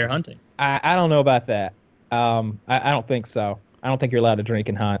drink while you're hunting. I don't know about that. I don't think so. I don't think you're allowed to drink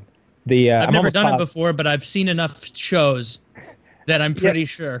and hunt. I've never done it before, but I've seen enough shows that I'm pretty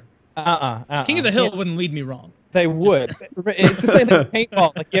sure. King of the Hill wouldn't lead me wrong. They would. It's the same thing with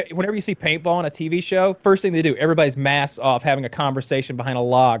paintball. Like, whenever you see paintball on a TV show, first thing they do, everybody's masks off, having a conversation behind a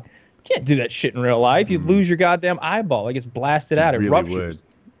log. You can't do that shit in real life. You'd lose your goddamn eyeball. It gets blasted out. It really ruptures.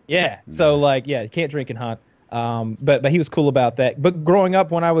 Would. Yeah. So, like, you can't drink and hunt. But he was cool about that. But growing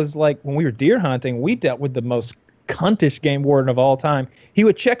up, when we were deer hunting, we dealt with the most cuntish game warden of all time. He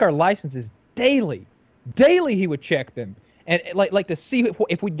would check our licenses daily. Daily he would check them. And like to see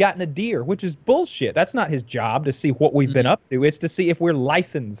if we'd gotten a deer, which is bullshit. That's not his job to see what we've been up to. It's to see if we're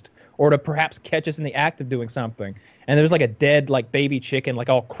licensed or to perhaps catch us in the act of doing something. And there's like a dead like baby chicken, like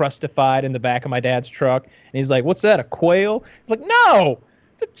all crustified in the back of my dad's truck. And he's like, "What's that? A quail?" It's like, "No,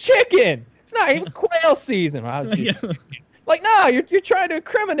 it's a chicken. It's not even quail season." Like, no, you're trying to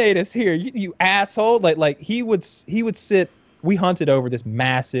incriminate us here, you asshole. Like he would sit. We hunted over this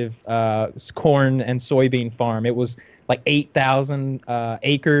massive corn and soybean farm. It was like 8,000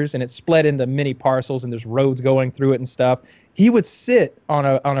 acres, and it's split into many parcels, and there's roads going through it and stuff. He would sit on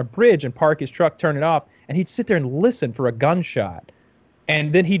a bridge and park his truck, turn it off, and he'd sit there and listen for a gunshot.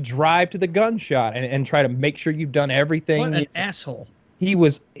 And then he'd drive to the gunshot and try to make sure you've done everything. What an asshole.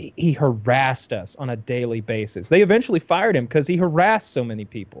 He harassed us on a daily basis. They eventually fired him because he harassed so many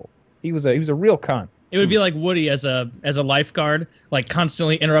people. He was a real cunt. It would be like Woody as a lifeguard, like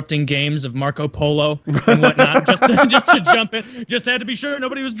constantly interrupting games of Marco Polo and whatnot, just to jump in. Just had to be sure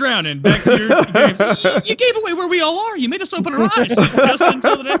nobody was drowning. Back to your games. You gave away where we all are. You made us open our eyes just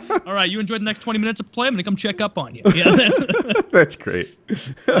until the day. All right, you enjoyed the next 20 minutes of play. I'm gonna come check up on you. Yeah. That's great.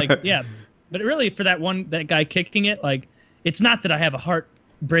 But really, for that guy kicking it, like, it's not that I have a heart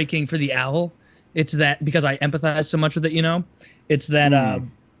breaking for the owl. It's that because I empathize so much with it, you know. It's that.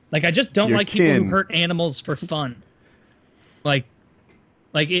 Like, I just don't like people who hurt animals for fun. Like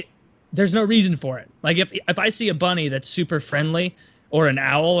it, there's no reason for it. Like, if I see a bunny that's super friendly, or an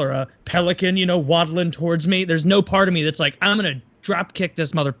owl or a pelican, you know, waddling towards me, there's no part of me that's like, I'm gonna drop kick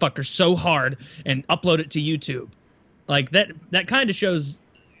this motherfucker so hard and upload it to YouTube. Like, that kind of shows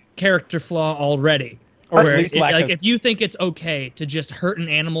character flaw already. Where if you think it's okay to just hurt an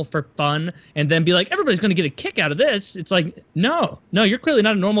animal for fun and then be like, everybody's going to get a kick out of this, it's like, no, you're clearly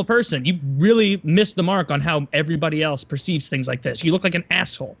not a normal person. You really missed the mark on how everybody else perceives things like this. You look like an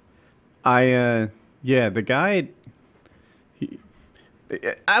asshole. The guy,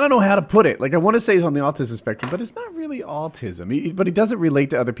 I don't know how to put it. Like, I want to say he's on the autism spectrum, but it's not really autism. But he doesn't relate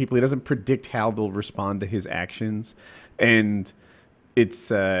to other people. He doesn't predict how they'll respond to his actions. And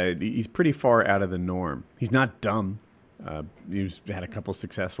he's pretty far out of the norm. He's not dumb. He's had a couple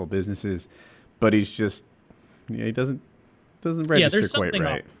successful businesses, but he's just he doesn't register quite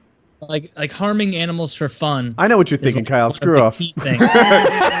right. Like harming animals for fun. I know what you're thinking, Kyle. Screw off.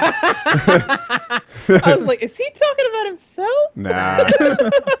 I was like, is he talking about himself? Nah.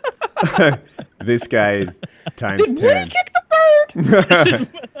 This guy is times 10. Did Woody kick the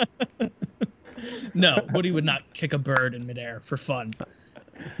bird? No, Woody would not kick a bird in midair for fun.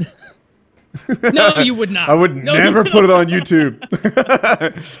 No, you would not. I would never put it on YouTube.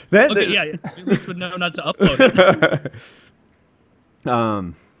 At least would know not to upload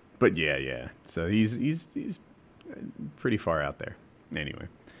it. But yeah. So he's pretty far out there. Anyway,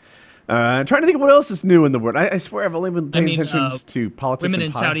 trying to think of what else is new in the world. I swear I've only been paying attention to politics. Women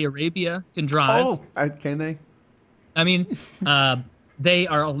in Saudi Arabia can drive. Oh, can they? I mean, they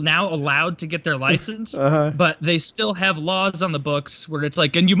are now allowed to get their license, but they still have laws on the books where it's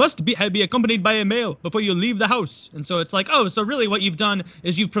like, and you must be accompanied by a male before you leave the house. And so it's like, oh, so really what you've done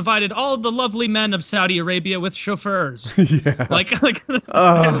is you've provided all the lovely men of Saudi Arabia with chauffeurs. Yeah.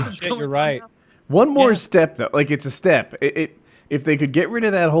 You're right. One more step, though. Like, it's a step. If they could get rid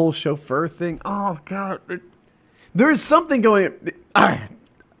of that whole chauffeur thing, oh, God. There is something going... All right,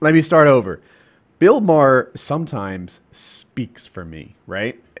 let me start over. Bill Maher sometimes speaks for me,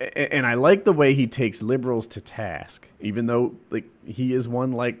 right? And I like the way he takes liberals to task, even though like he is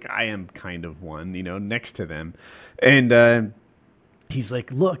one like I am kind of one, next to them. And he's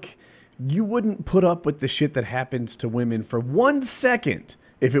like, look, you wouldn't put up with the shit that happens to women for 1 second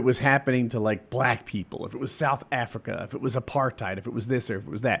if it was happening to like black people, if it was South Africa, if it was apartheid, if it was this or if it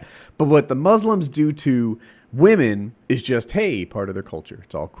was that. But what the Muslims do to women is just, hey, part of their culture.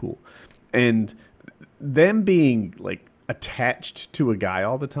 It's all cool. And them being like attached to a guy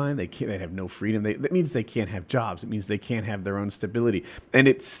all the time, they have no freedom. That means they can't have jobs. It means they can't have their own stability. And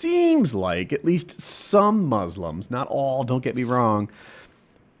it seems like at least some Muslims, not all, don't get me wrong,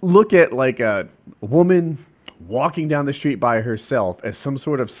 look at like a woman walking down the street by herself as some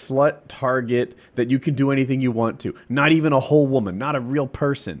sort of slut target that you can do anything you want to. Not even a whole woman, not a real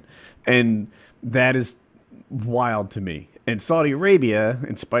person. And that is wild to me. And Saudi Arabia,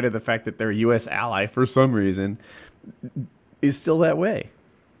 in spite of the fact that they're a U.S. ally for some reason, is still that way.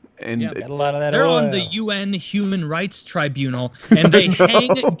 And got a lot of that they're oil. on the UN Human Rights Tribunal, and they hang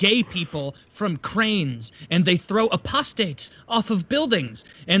gay people from cranes, and they throw apostates off of buildings.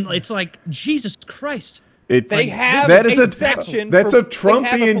 And it's like, Jesus Christ. They have that is a section. That's a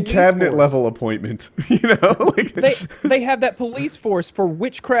Trumpian cabinet level appointment. Like they have that police force for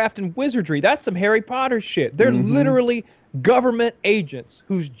witchcraft and wizardry. That's some Harry Potter shit. They're literally government agents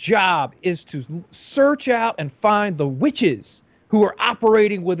whose job is to search out and find the witches who are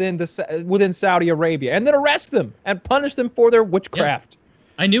operating within Saudi Arabia, and then arrest them and punish them for their witchcraft.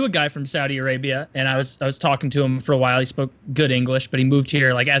 I knew a guy from Saudi Arabia, and I was talking to him for a while. He spoke good English, but he moved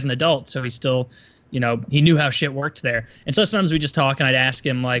here like as an adult, so he's still. He knew how shit worked there. And so sometimes we just talk and I'd ask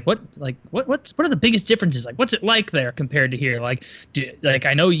him what are the biggest differences? Like, what's it like there compared to here? Like,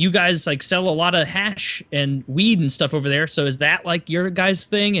 I know you guys like sell a lot of hash and weed and stuff over there. So is that like your guys'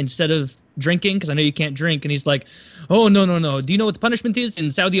 thing instead of drinking? Because I know you can't drink. And he's like, oh, no. Do you know what the punishment is in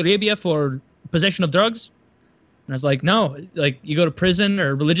Saudi Arabia for possession of drugs? And I was like, no, like you go to prison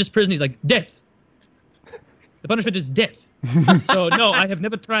or religious prison. He's like, death. The punishment is death. So no, I have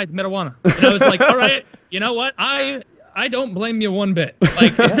never tried marijuana. And I was like, all right, you know what? I don't blame you one bit,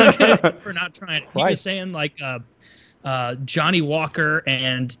 like for not trying it. He was saying like Johnny Walker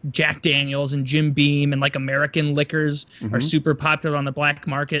and Jack Daniels and Jim Beam and like American liquors are super popular on the black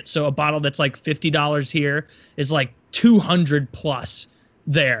market. So a bottle that's like $50 here is like $200+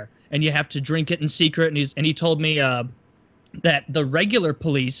 there, and you have to drink it in secret. And he told me that the regular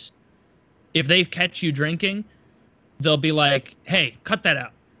police, if they catch you drinking, they'll be like, hey, cut that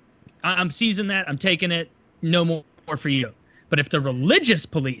out. I'm seizing that. I'm taking it. No more for you. But if the religious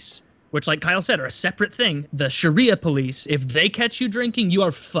police, which like Kyle said are a separate thing, the Sharia police, if they catch you drinking, you are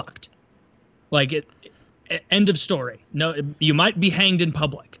fucked. Like, end of story. No, you might be hanged in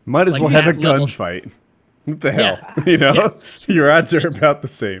public. Might as well have a gunfight. What the hell? Yeah. Your odds are about the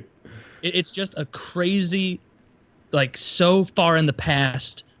same. It's just a crazy, like so far in the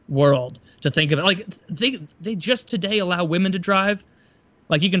past world to think of it. Like they just today allow women to drive.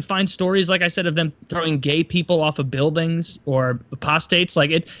 Like you can find stories, like I said, of them throwing gay people off of buildings or apostates. Like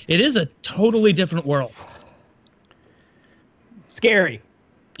it is a totally different world. Scary.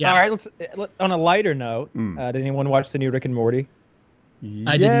 Yeah. All right. Let's on a lighter note. Did anyone watch the new Rick and Morty?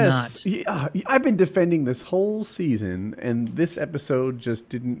 I did not. Yeah, I've been defending this whole season, and this episode just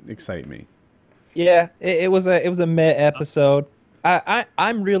didn't excite me. Yeah, it was a meh episode.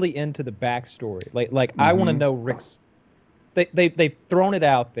 I'm really into the backstory. Like I want to know Rick's. They've thrown it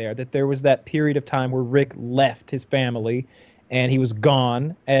out there that there was that period of time where Rick left his family, and he was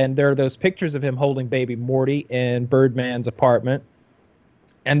gone. And there are those pictures of him holding baby Morty in Birdman's apartment.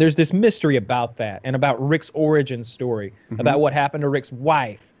 And there's this mystery about that, and about Rick's origin story, about what happened to Rick's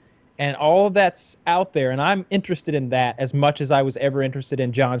wife, and all of that's out there. And I'm interested in that as much as I was ever interested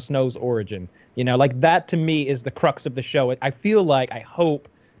in Jon Snow's origin. Like that to me is the crux of the show. I feel like, I hope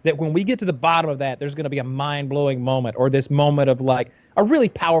that when we get to the bottom of that, there's going to be a mind-blowing moment, or this moment of like a really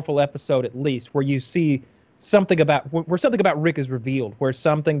powerful episode at least, where you see something about Rick is revealed, where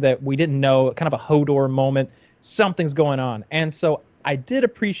something that we didn't know, kind of a Hodor moment, something's going on. And so I did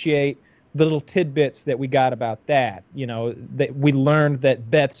appreciate the little tidbits that we got about that. That we learned that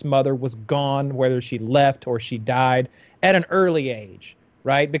Beth's mother was gone, whether she left or she died at an early age,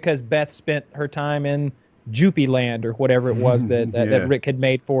 right? Because Beth spent her time in Jupy Land or whatever it was that Rick had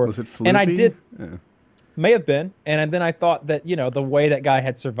made for her. Was it Floopy? And I did, may have been. And then I thought that, the way that guy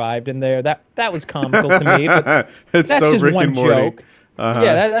had survived in there, that was comical to me. But it's that's so just Rick one and Morty. joke.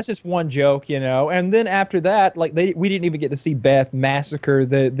 Yeah, that's just one joke, And then after that, like we didn't even get to see Beth massacre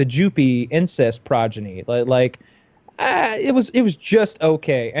the Jupy incest progeny. It was just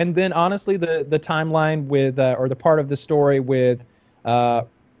okay. And then honestly, the timeline with or the part of the story with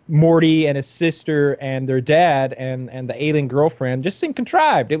Morty and his sister and their dad and the alien girlfriend just seemed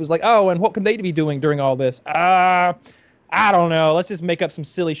contrived. It was like, oh, and what could they be doing during all this? I don't know. Let's just make up some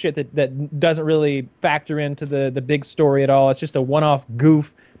silly shit that doesn't really factor into the big story at all. It's just a one-off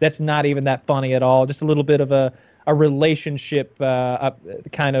goof that's not even that funny at all. Just a little bit of a relationship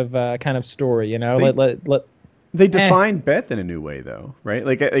kind of story, you know. They defined Beth in a new way, though, right?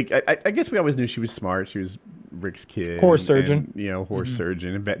 Like I guess we always knew she was smart. She was Rick's kid, horse surgeon, and, horse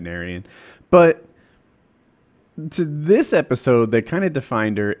surgeon and veterinarian. But to this episode, they kind of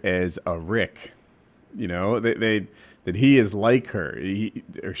defined her as a Rick. You know, that he is like her,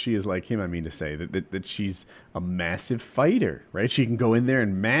 or she is like him. I mean to say that she's a massive fighter, right? She can go in there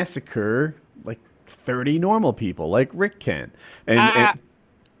and massacre like 30 normal people, like Rick can. And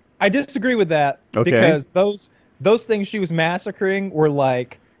I disagree with that because those things she was massacring were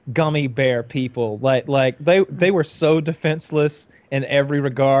like gummy bear people. Like they were so defenseless in every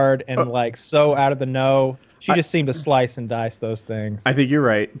regard and like so out of the know. She just seemed to slice and dice those things. I think you're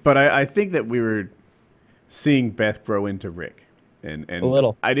right, but I think that we were seeing Beth grow into Rick, and a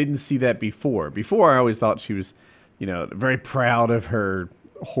little. I didn't see that before. Before I always thought she was, very proud of her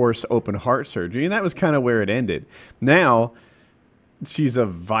horse open heart surgery, and that was kind of where it ended. Now she's a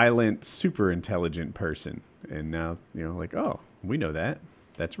violent, super intelligent person, and now like, oh, we know that.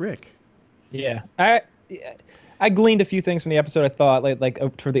 That's Rick. Yeah, I gleaned a few things from the episode. I thought like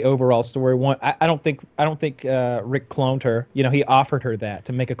for the overall story. One, I don't think Rick cloned her. He offered her that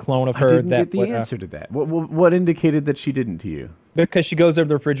to make a clone of her. I didn't get the answer to that. What indicated that she didn't to you? Because she goes over to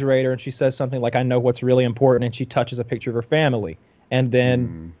the refrigerator and she says something like, "I know what's really important," and she touches a picture of her family. And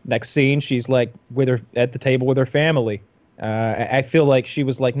then next scene, she's like with her at the table with her family. I feel like she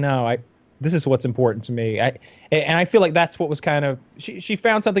was like, "No, this is what's important to me." And I feel like that's what was kind of she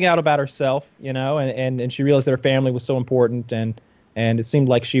found something out about herself, and she realized that her family was so important, and it seemed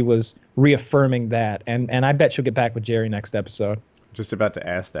like she was reaffirming that. And I bet she'll get back with Jerry next episode. Just about to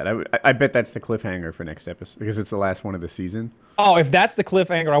ask that. I bet that's the cliffhanger for next episode because it's the last one of the season. Oh, if that's the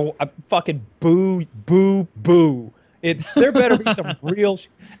cliffhanger, I fucking boo. There better be some real.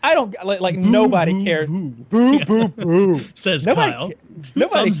 I don't like boo, nobody boo, cares. Boo. Says Kyle.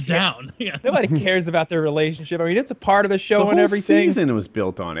 Nobody thumbs down. Yeah. Nobody cares about their relationship. I mean, it's a part of the show and everything. The whole season was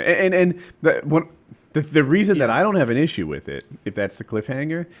built on it, and the reason that I don't have an issue with it, if that's the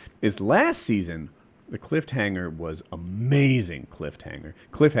cliffhanger, is last season the cliffhanger was amazing.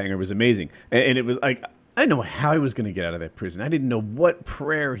 Cliffhanger was amazing, and it was like. I didn't know how he was going to get out of that prison. I didn't know what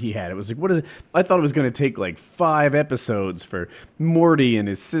prayer he had. It was like, what is it? I thought it was going to take like 5 episodes for Morty and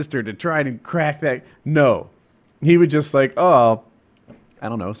his sister to try to crack that. No. He would just like, I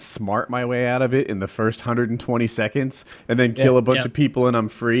don't know, smart my way out of it in the first 120 seconds and then kill a bunch of people and I'm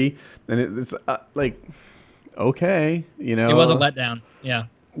free. And it's like, okay, It was a letdown. Yeah.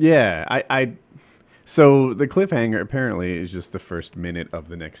 Yeah. So the cliffhanger apparently is just the first minute of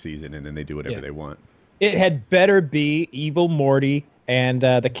the next season and then they do whatever they want. It had better be Evil Morty and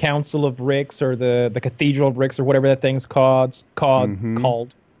the Council of Ricks or the Cathedral of Ricks or whatever that thing's called.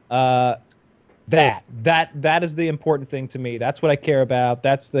 That is the important thing to me. That's what I care about.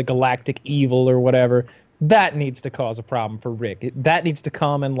 That's the galactic evil or whatever. That needs to cause a problem for Rick. That needs to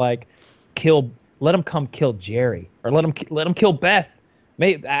come and like let him come kill Jerry or let him kill Beth.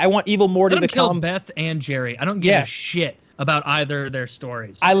 I want Evil Morty to kill Beth and Jerry. I don't give a shit about either of their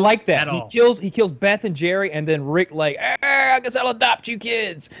stories. I like that. He kills Beth and Jerry, and then Rick like, I guess I'll adopt you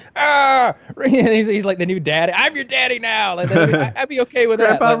kids. And he's like the new daddy. I'm your daddy now. Like, I'd be okay with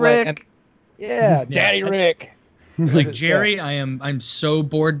that. Grandpa Rick. Daddy Rick. Like Jerry, I'm so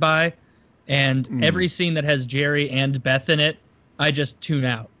bored by, and every scene that has Jerry and Beth in it, I just tune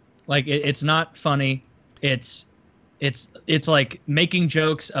out. Like it's not funny. It's like making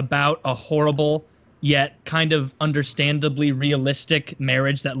jokes about a horrible yet kind of understandably realistic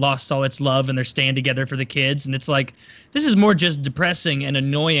marriage that lost all its love and they're staying together for the kids. And it's like, this is more just depressing and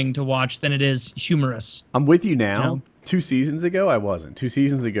annoying to watch than it is humorous. I'm with you now. 2 seasons ago, I wasn't. 2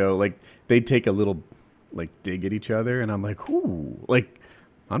 seasons ago, like they'd take a little like dig at each other. And I'm like, ooh, like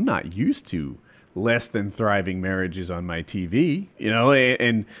I'm not used to less than thriving marriages on my TV,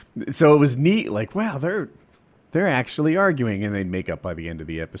 and so it was neat. Like, wow, they're actually arguing and they'd make up by the end of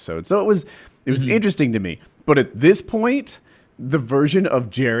the episode. So it was interesting to me. But at this point, the version of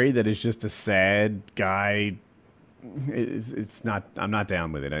Jerry that is just a sad guy, it's not. I'm not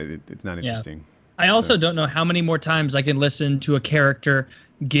down with it. It's not interesting. Yeah. I also don't know how many more times I can listen to a character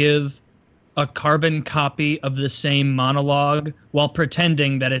give a carbon copy of the same monologue while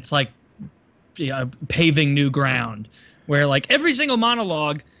pretending that it's like paving new ground, where like every single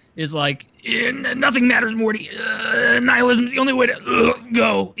monologue is like, nothing matters, Morty. Nihilism's the only way to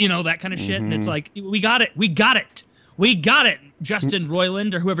go. That kind of shit. And it's like, we got it. Justin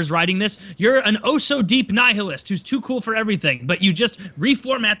Roiland, or whoever's writing this, you're an oh-so-deep nihilist who's too cool for everything, but you just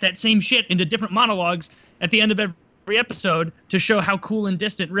reformat that same shit into different monologues at the end of every episode to show how cool and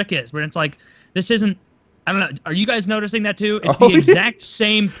distant Rick is, where it's like, this isn't, I don't know, are you guys noticing that too? It's the exact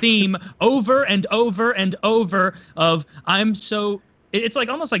same theme over and over and over of, it's like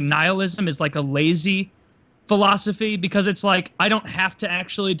almost like nihilism is like a lazy philosophy, because it's like, I don't have to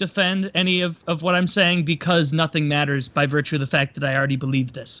actually defend any of what I'm saying because nothing matters by virtue of the fact that I already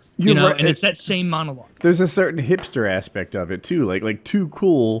believe this. Right. And it's that same monologue. There's a certain hipster aspect of it too, like too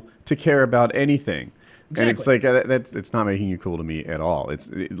cool to care about anything. Exactly. And it's like it's not making you cool to me at all. It's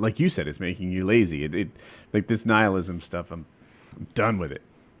like you said, it's making you lazy. It like this nihilism stuff. I'm done with it.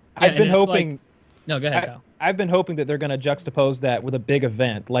 I've been hoping. No, go ahead, Kyle. I've been hoping that they're going to juxtapose that with a big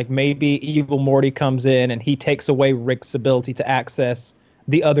event. Like maybe evil Morty comes in and he takes away Rick's ability to access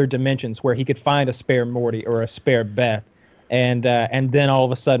the other dimensions, where he could find a spare Morty or a spare Beth. And then all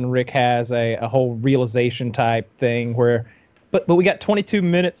of a sudden Rick has a whole realization type thing where, but we got 22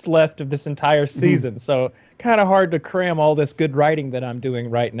 minutes left of this entire season. So kind of hard to cram all this good writing that I'm doing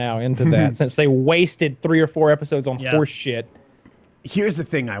right now into that, since they wasted 3 or 4 episodes on horse shit. Here's the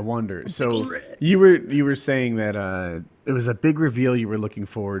thing I wonder. So you were saying that it was a big reveal you were looking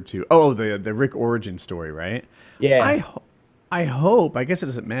forward to. Oh, the Rick origin story, right? Yeah. I hope, I guess it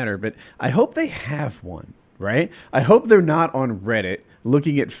doesn't matter, but I hope they have one, right? I hope they're not on Reddit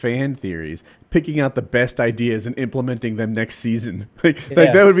looking at fan theories, picking out the best ideas and implementing them next season. Like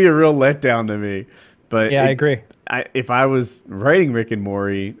that would be a real letdown to me. But I agree. If I was writing Rick and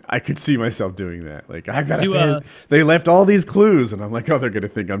Morty, I could see myself doing that. Like, I got they left all these clues, and I'm like, oh, they're gonna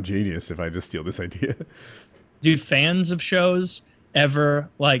think I'm genius if I just steal this idea. Do fans of shows ever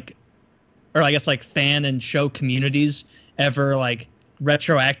or I guess like fan and show communities ever like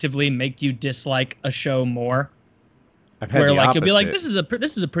retroactively make you dislike a show more? I've had You'll be like, this is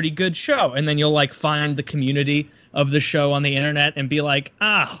a pretty good show, and then you'll like find the community of the show on the internet and be like,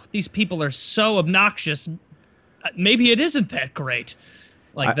 these people are so obnoxious. Maybe it isn't that great.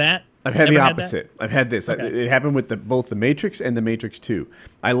 That. I've had the opposite. I've had this. Okay. It happened with both The Matrix and The Matrix 2.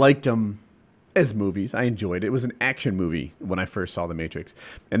 I liked them as movies. I enjoyed it. It was an action movie when I first saw The Matrix.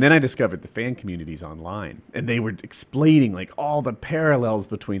 And then I discovered the fan communities online. And they were explaining like all the parallels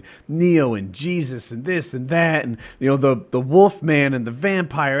between Neo and Jesus and this and that. And, the wolf man and the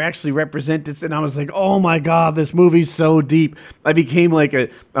vampire actually represent it. And I was like, oh my God, this movie's so deep. I became like a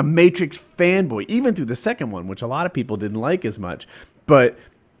Matrix fanboy, even through the second one, which a lot of people didn't like as much. But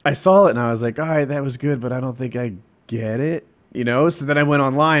I saw it and I was like, all right, that was good, but I don't think I get it. So then I went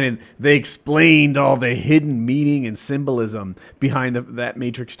online and they explained all the hidden meaning and symbolism behind that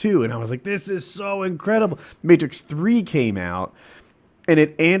Matrix 2. And I was like, this is so incredible. Matrix 3 came out and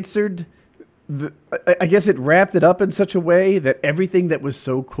it answered, I guess it wrapped it up in such a way that everything that was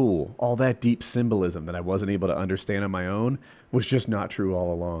so cool, all that deep symbolism that I wasn't able to understand on my own, was just not true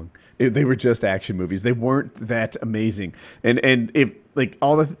all along. They were just action movies. They weren't that amazing. And if like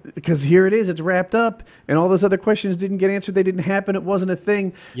because here it is, it's wrapped up, and all those other questions didn't get answered. They didn't happen. It wasn't a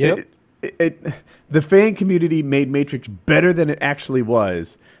thing. Yep. The fan community made Matrix better than it actually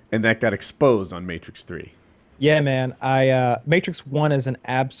was, and that got exposed on Matrix 3. Yeah, man. Matrix 1 is an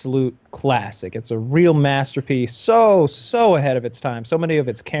absolute classic. It's a real masterpiece. So ahead of its time. So many of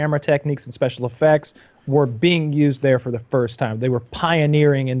its camera techniques and special effects were being used there for the first time. They were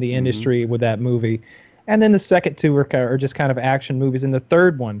pioneering in the industry with that movie. And then the second two are just kind of action movies. And the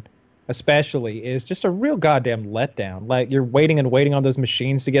third one, especially, is just a real goddamn letdown. Like, you're waiting and waiting on those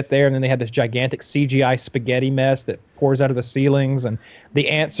machines to get there, and then they have this gigantic CGI spaghetti mess that pours out of the ceilings, and the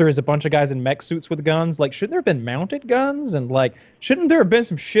answer is a bunch of guys in mech suits with guns. Like, shouldn't there have been mounted guns? And, like, shouldn't there have been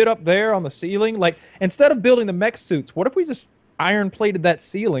some shit up there on the ceiling? Like, instead of building the mech suits, what if we just iron-plated that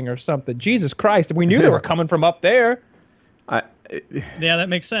ceiling or something? Jesus Christ, if we knew they were coming from up there. Yeah, that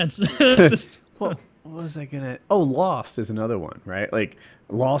makes sense. Well, what was I gonna? Oh, Lost is another one, right? Like,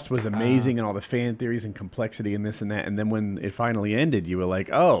 Lost was amazing and all the fan theories and complexity and this and that. And then when it finally ended, you were like,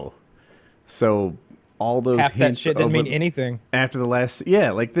 oh, so all those half hints that shit didn't mean anything after the last.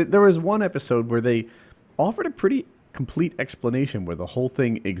 Yeah, like there was one episode where they offered a pretty complete explanation where the whole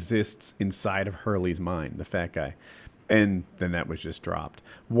thing exists inside of Hurley's mind, the fat guy. And then that was just dropped.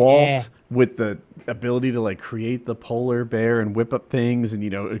 Walt, with the ability to like create the polar bear and whip up things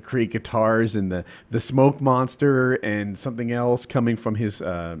and, create guitars, and the smoke monster and something else coming from his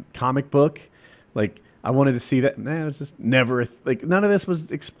comic book. Like, I wanted to see that. Nah, it was just never like none of this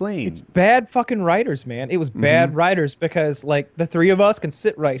was explained. It's bad fucking writers, man. It was bad writers because like the three of us can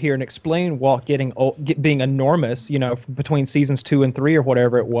sit right here and explain Walt being enormous, you know, between seasons 2 and 3 or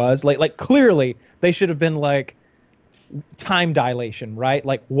whatever it was. Like clearly they should have been like time dilation, right?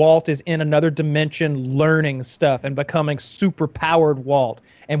 Like Walt is in another dimension learning stuff and becoming super powered Walt.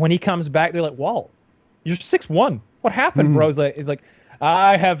 And when he comes back, they're like, Walt, you're 6'1". What happened, bro? He's like,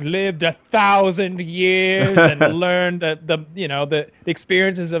 I have lived 1,000 years and learned the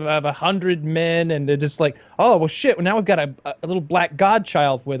experiences of 100 men, and they're just like, oh well, shit. Well, now we've got a little black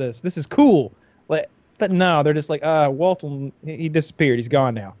godchild with us. This is cool. But no, they're just like, Walt, he disappeared. He's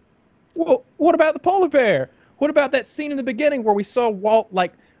gone now. Well, what about the polar bear? What about that scene in the beginning where we saw Walt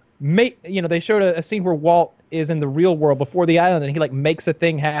like they showed a scene where Walt is in the real world before the island, and he like makes a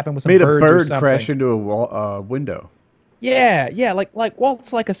thing happen with some birds or something. Made a bird crash into a window. Yeah, like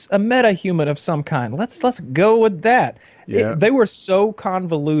Walt's like a meta-human of some kind. Let's go with that. Yeah. They were so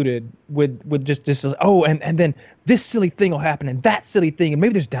convoluted with just and then this silly thing will happen and that silly thing, and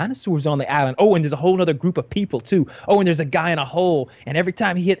maybe there's dinosaurs on the island. Oh, and there's a whole other group of people too. Oh, and there's a guy in a hole, and every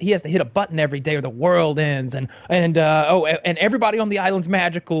time he has to hit a button every day or the world ends, and everybody on the island's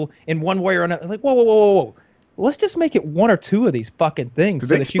magical in one way or another. Like whoa. Let's just make it one or two of these fucking things. Did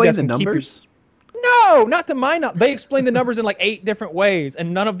they explain the numbers? No, not to my knowledge. They explained the numbers in like 8 different ways,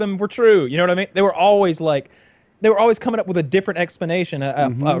 and none of them were true. You know what I mean? They were always coming up with a different explanation,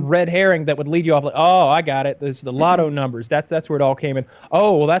 a red herring that would lead you off like, oh, I got it. This is the lotto numbers. That's where it all came in.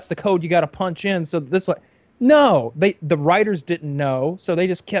 Oh, well, that's the code you got to punch in. So this like, no, the writers didn't know, so they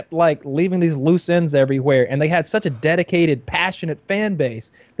just kept like leaving these loose ends everywhere, and they had such a dedicated, passionate fan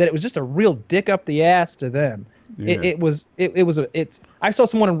base that it was just a real dick up the ass to them. Yeah. I saw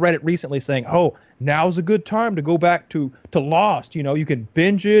someone on Reddit recently saying, "Oh, now's a good time to go back to Lost. You know, you can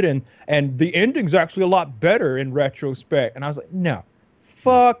binge it, and the ending's actually a lot better in retrospect." And I was like, "No,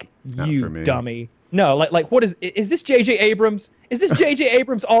 fuck you, dummy. No, like what is this J.J. Abrams? Is this J.J.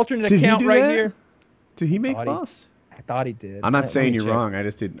 Abrams' alternate account right here? Did he make Lost? I thought he did. I'm not saying you're wrong. I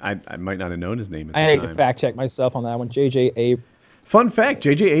just did. I might not have known his name at the time. I need to fact check myself on that one. J.J. Abrams. Fun fact: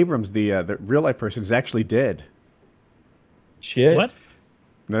 J.J. Abrams, the real life person, is actually dead. Shit. What?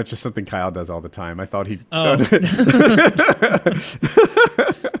 No, that's just something Kyle does all the time. I thought he. Oh.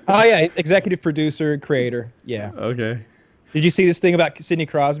 Oh yeah, he's executive producer, creator. Yeah. Okay. Did you see this thing about Sidney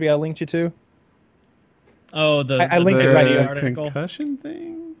Crosby? I linked you to. Oh, I linked it right here. Article. Concussion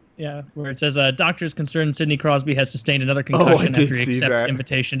thing. Yeah, where it says doctors concerned Sidney Crosby has sustained another concussion after he accepts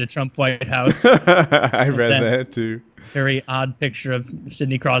invitation to Trump White House. I read that too. Very odd picture of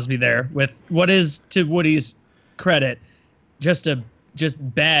Sidney Crosby there with what is, to Woody's credit, just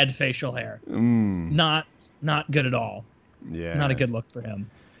bad facial hair. Not good at all. Yeah. Not a good look for him.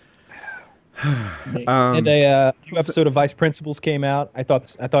 And a new episode of Vice Principals came out. I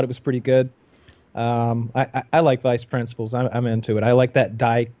thought it was pretty good. I like Vice Principals. I'm into it. I like that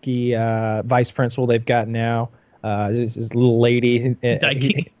dykey vice principal they've got now. This little lady.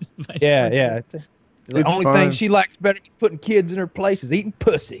 Dykey. Yeah. The only thing she likes better than putting kids in her place is eating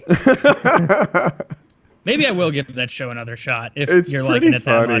pussy. Maybe I will give that show another shot if you're liking it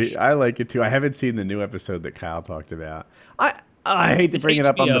that much. I like it too. I haven't seen the new episode that Kyle talked about. I hate to bring it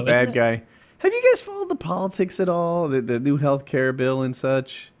up on the bad guy. Have you guys followed the politics at all? The new health care bill and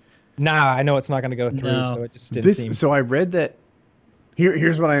such? Nah, I know it's not going to go through, so it just didn't seem. So I read that.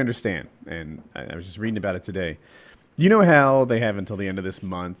 Here's what I understand, and I was just reading about it today. You know how they have until the end of this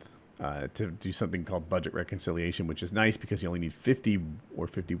month to do something called budget reconciliation, which is nice because you only need 50 or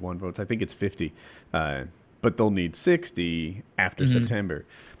 51 votes. I think it's 50, but they'll need 60 after September.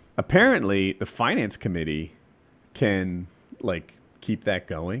 Apparently, the finance committee can keep that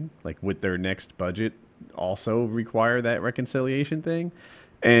going, with their next budget also require that reconciliation thing.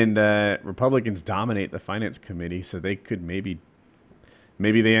 And Republicans dominate the finance committee, so they could maybe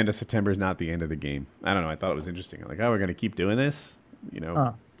the end of September is not the end of the game. I don't know. I thought it was interesting. We're going to keep doing this,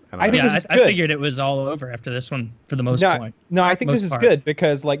 I think this is good. I figured it was all over after this one for the most part. No, I think this is good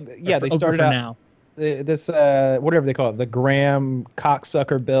because, they started out now. This whatever they call it, the Graham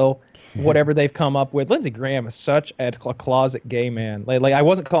cocksucker bill. Whatever they've come up with. Lindsey Graham is such a closet gay man. I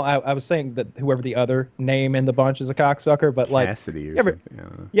wasn't calling. I was saying that whoever the other name in the bunch is a cocksucker, but Cassidy or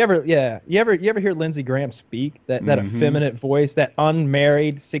something. You ever hear Lindsey Graham speak? That effeminate voice, that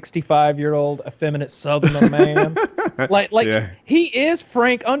unmarried 65-year-old effeminate Southern man. He is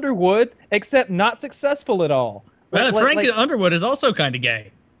Frank Underwood, except not successful at all. Well, Frank Underwood is also kind of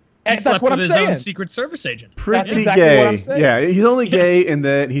gay. He that's what I'm his saying. Own Secret Service agent. Pretty exactly gay. What I'm saying. Yeah, he's only gay in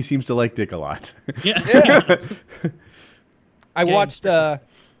that he seems to like dick a lot. Yeah. I watched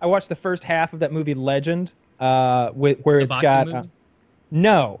the first half of that movie Legend, where it's got.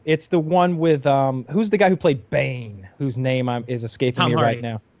 No, it's the one with who's the guy who played Bane, whose name is escaping me right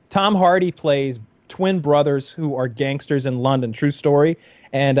now. Tom Hardy plays twin brothers who are gangsters in London. True story.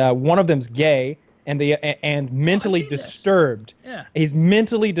 And one of them's gay and mentally disturbed. Yeah. He's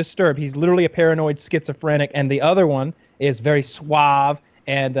mentally disturbed. He's literally a paranoid schizophrenic. And the other one is very suave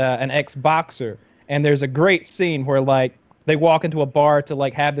and an ex-boxer. And there's a great scene where like they walk into a bar to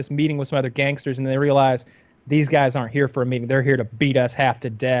like have this meeting with some other gangsters, and they realize these guys aren't here for a meeting. They're here to beat us half to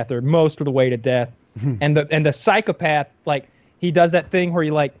death or most of the way to death. And the psychopath, like, he does that thing where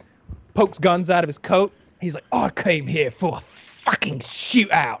he like pokes guns out of his coat. He's like, I came here for a fucking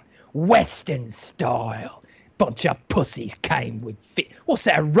shootout, Western style. Bunch of pussies came with fit. What's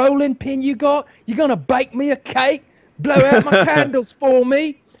that, a rolling pin you got? You gonna bake me a cake? Blow out my candles for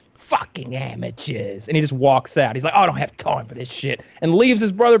me? Fucking amateurs. And he just walks out. He's like, I don't have time for this shit. And leaves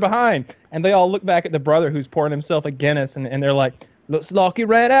his brother behind. And they all look back at the brother who's pouring himself a Guinness. And they're like, looks like he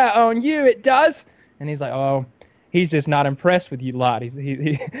ran out on you, it does. And he's like, oh, he's just not impressed with you lot.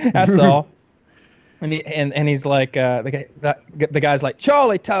 He that's all. And he's like, the guy's like,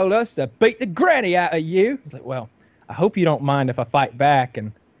 Charlie told us to beat the granny out of you. He's like, well, I hope you don't mind if I fight back.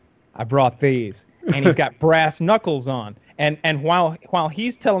 And I brought these. And he's got brass knuckles on. And while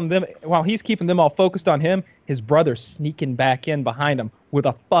he's keeping them all focused on him, his brother's sneaking back in behind him with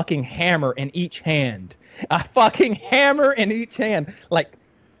a fucking hammer in each hand. A fucking hammer in each hand. Like,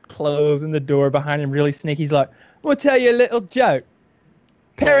 closing the door behind him really sneaky. He's like, I'm going to tell you a little joke.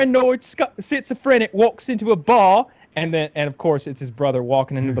 Paranoid schizophrenic walks into a bar, and of course it's his brother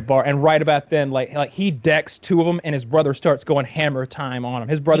walking into the bar, and right about then like he decks two of them, and his brother starts going hammer time on him.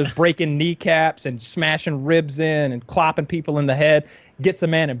 His brother's breaking kneecaps and smashing ribs in and clopping people in the head, gets a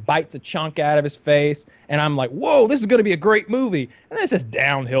man and bites a chunk out of his face, and I'm like, whoa, this is going to be a great movie. And then it's just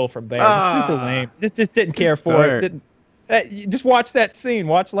downhill from there. Super lame. Just didn't care for it. Just watch that scene.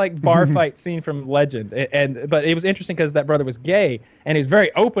 Watch like bar fight scene from Legend. But it was interesting because that brother was gay, and he's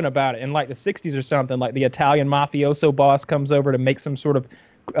very open about it. In like the 60s or something, like the Italian mafioso boss comes over to make some sort of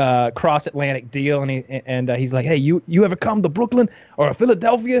cross-Atlantic deal, and he's like, hey, you ever come to Brooklyn or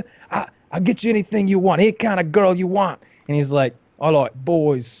Philadelphia? I'll get you anything you want, any kind of girl you want. And he's like, I like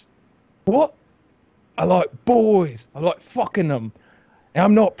boys. What? I like boys. I like fucking them. And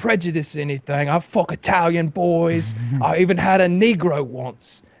I'm not prejudiced or anything. I fuck Italian boys. I even had a Negro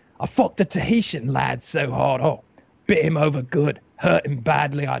once. I fucked a Tahitian lad so hard. Oh, bit him over good. Hurt him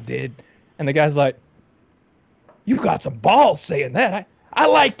badly, I did. And the guy's like, you got some balls saying that. I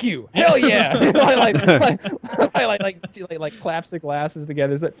like you. Hell yeah. like claps the glasses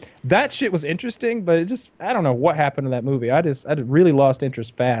together. That shit was interesting, but it just, I don't know what happened to that movie. I really lost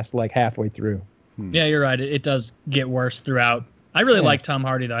interest fast, like halfway through. Yeah, you're right. It does get worse throughout. I really like Tom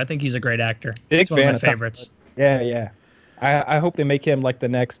Hardy, though. I think he's a great actor. Big He's one fan of my favorites. Yeah. I hope they make him like the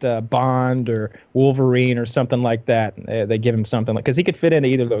next Bond or Wolverine or something like that. They give him something because he could fit into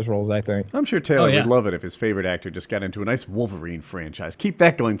either of those roles, I think. I'm sure Taylor would love it if his favorite actor just got into a nice Wolverine franchise. Keep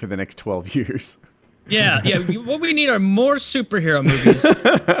that going for the next 12 years. Yeah. What we need are more superhero movies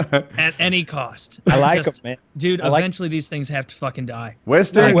at any cost. I like them, man. Dude, eventually these things have to fucking die.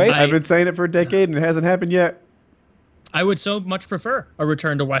 Westerns, I've been saying it for a decade and it hasn't happened yet. I would so much prefer a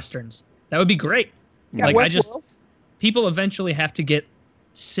return to Westerns. That would be great. Yeah, like people eventually have to get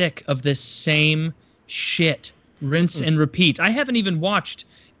sick of this same shit. Rinse and repeat. I haven't even watched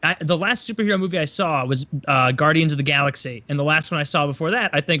the last superhero movie I saw was Guardians of the Galaxy, and the last one I saw before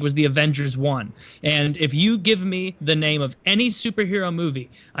that I think was the Avengers 1. And if you give me the name of any superhero movie,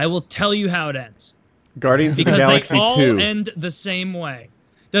 I will tell you how it ends. Guardians of the Galaxy 2. Because they all end the same way.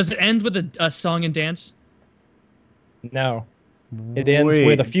 Does it end with a song and dance? No. It ends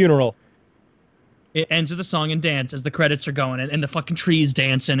with a funeral. It ends with a song and dance as the credits are going, and the fucking trees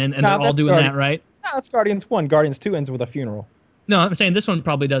dancing, and they're all doing that, right? No, that's Guardians 1. Guardians 2 ends with a funeral. No, I'm saying this one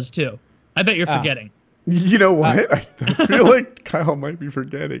probably does too. I bet you're forgetting. You know what? I feel like Kyle might be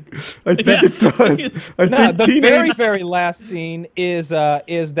forgetting. I think it does. The very, very last scene is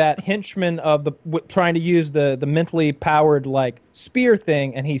that henchman of trying to use the mentally powered like spear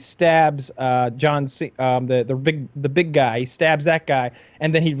thing, and he stabs John C. The big guy. He stabs that guy,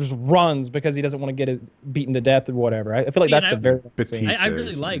 and then he just runs because he doesn't want to get beaten to death or whatever. I feel like that's the very last scene. I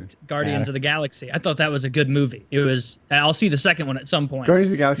really liked Guardians of the Galaxy. I thought that was a good movie. It was. I'll see the second one at some point. Guardians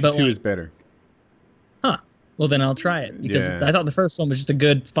of the Galaxy 2 is better. Huh. Well, then I'll try it because I thought the first one was just a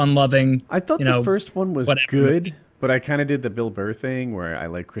good, fun-loving. I thought the first one was good, but I kind of did the Bill Burr thing where I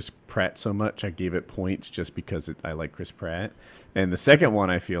like Chris Pratt so much I gave it points just because I like Chris Pratt. And the second one,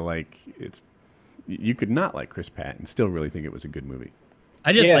 I feel like you could not like Chris Pratt and still really think it was a good movie.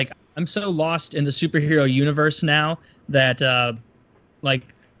 I just like, I'm so lost in the superhero universe now that all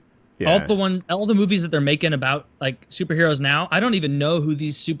the movies that they're making about like superheroes now, I don't even know who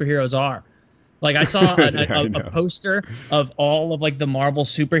these superheroes are. Like I saw a poster of all of like the Marvel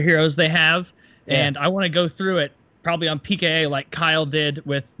superheroes they have, and I want to go through it probably on PKA like Kyle did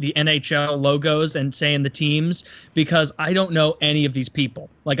with the NHL logos and saying the teams, because I don't know any of these people.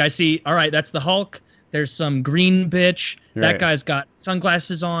 Like I see, all right, that's the Hulk. There's some green bitch. That guy's got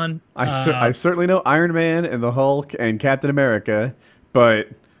sunglasses on. I certainly know Iron Man and the Hulk and Captain America, but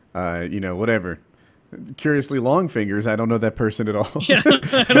whatever. Curiously long fingers, I don't know that person at all. Yeah,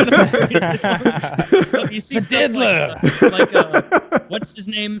 I don't know. You see Diddler. What's his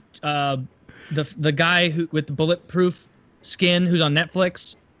name? The guy who with the bulletproof skin who's on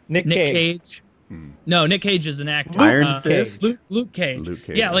Netflix. Nick Cage. No, Nick Cage is an actor. Iron Fist. Luke Cage.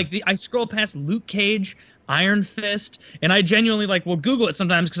 Yeah, like I scroll past Luke Cage, Iron Fist, and I genuinely will Google it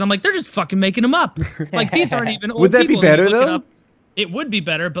sometimes because I'm like, they're just fucking making them up. Like these aren't even old people. Would that be better though? It would be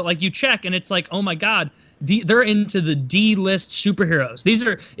better, but like you check and it's like, oh my god, they're into the D-list superheroes. These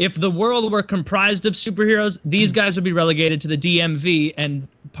are, if the world were comprised of superheroes, these guys would be relegated to the DMV and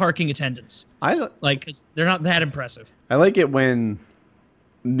parking attendants. Cause they're not that impressive. I like it when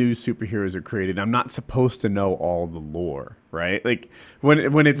new superheroes are created. I'm not supposed to know all the lore, right? Like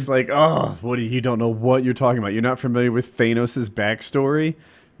when it's like, oh, you don't know what you're talking about. You're not familiar with Thanos' backstory.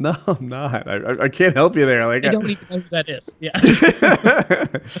 No, I'm not. I can't help you there. Like I don't even know who that is. Yeah.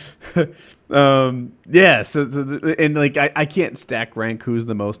 Yeah. So I can't stack rank who's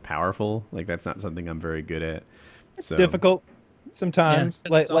the most powerful. Like that's not something I'm very good at. It's difficult sometimes.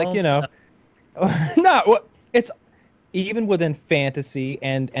 It's even within fantasy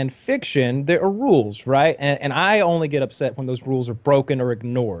and fiction, there are rules, right? And I only get upset when those rules are broken or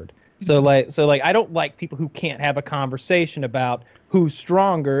ignored. So I don't like people who can't have a conversation about who's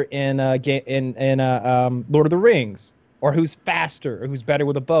stronger in Lord of the Rings, or who's faster, or who's better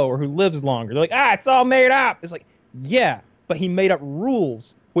with a bow, or who lives longer. They're like, it's all made up. It's like, yeah, but he made up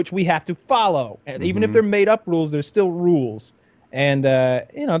rules which we have to follow. And even if they're made up rules, there's still rules. And there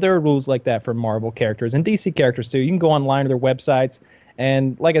are rules like that for Marvel characters and DC characters too. You can go online to their websites,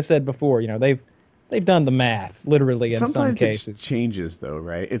 and like I said before, they've done the math, literally, in some cases. Sometimes it changes, though,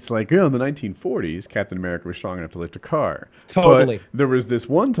 right? It's like, in the 1940s, Captain America was strong enough to lift a car. Totally. But there was this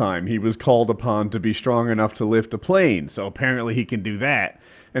one time he was called upon to be strong enough to lift a plane, so apparently he can do that.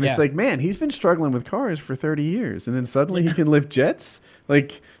 And it's like, man, he's been struggling with cars for 30 years, and then suddenly he can lift jets?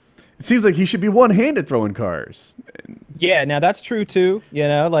 Like, it seems like he should be one-handed throwing cars. Yeah, now that's true, too.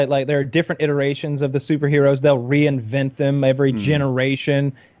 Like there are different iterations of the superheroes. They'll reinvent them every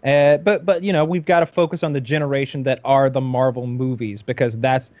generation. But we've got to focus on the generation that are the Marvel movies, because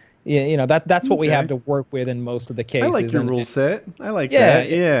that's what we have to work with in most of the cases. I like your rule set. I like that.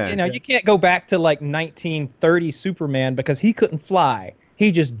 Yeah. You can't go back to like 1930 Superman because he couldn't fly.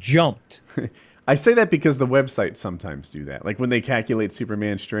 He just jumped. I say that because the websites sometimes do that. Like when they calculate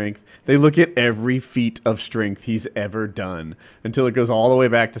Superman's strength, they look at every feat of strength he's ever done until it goes all the way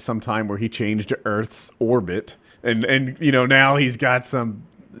back to some time where he changed Earth's orbit. And now he's got some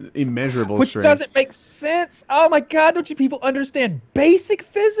immeasurable Which strength. Doesn't make sense. Oh my god, don't you people understand basic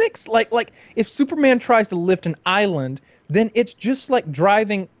physics? Like if Superman tries to lift an island, then it's just like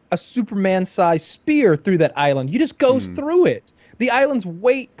driving a Superman-sized spear through that island. You just goes through it. The island's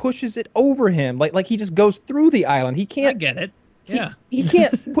weight pushes it over him. Like he just goes through the island. He can't I get it. Yeah. He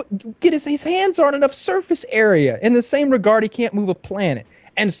can't get his hands aren't enough surface area. In the same regard, he can't move a planet.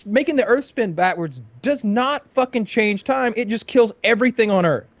 And making the Earth spin backwards does not fucking change time. It just kills everything on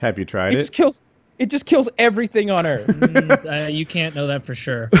Earth. Have you tried it? It just kills everything on Earth. You can't know that for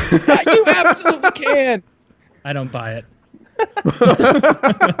sure. You absolutely can. I don't buy it.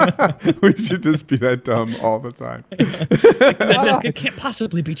 We should just be that dumb all the time. That can't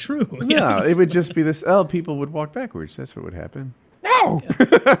possibly be true. No, it would just be this. People would walk backwards. That's what would happen. No!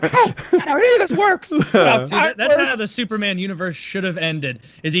 That's how any of this works. That's how the Superman universe should have ended.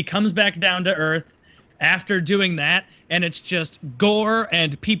 Is he comes back down to Earth after doing that, and it's just gore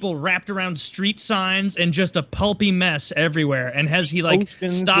and people wrapped around street signs and just a pulpy mess everywhere. And as he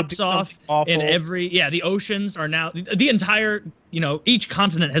stops off in the oceans are now the entire, each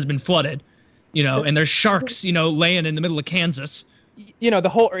continent has been flooded, and there's sharks, laying in the middle of Kansas. The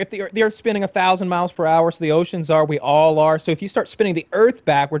whole, if the Earth's spinning 1,000 miles per hour, so the oceans are, we all are. So if you start spinning the Earth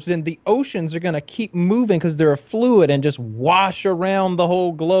backwards, then the oceans are going to keep moving because they're a fluid and just wash around the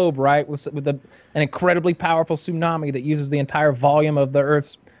whole globe, right? With an incredibly powerful tsunami that uses the entire volume of the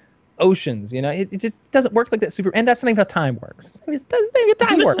Earth's oceans. You know, it just doesn't work like that. And that's not even how time works. It doesn't even how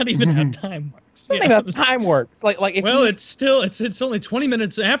time works. That's not even how time works. It's not even how time works. Like if it's only 20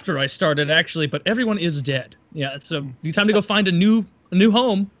 minutes after I started actually, but everyone is dead. Yeah, it's time to go find a new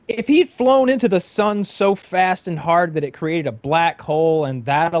home. If he'd flown into the sun so fast and hard that it created a black hole and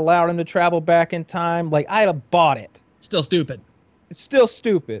that allowed him to travel back in time, like I'd have bought it. Still stupid. It's still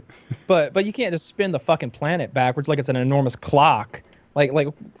stupid, but you can't just spin the fucking planet backwards like it's an enormous clock. Like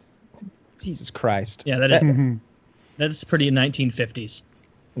Jesus Christ. Yeah, that's pretty 1950s.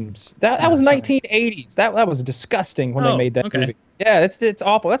 That was 1980s. That was disgusting when they made that movie. Yeah, it's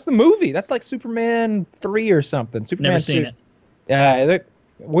awful. That's the movie. That's like Superman 3 or something. Superman Never seen 2. it. Yeah,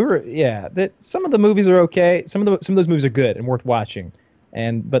 some of the movies are okay. Some of those movies are good and worth watching.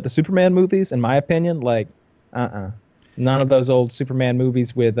 But the Superman movies, in my opinion, like none of those old Superman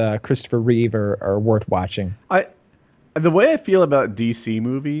movies with Christopher Reeve are worth watching. The way I feel about DC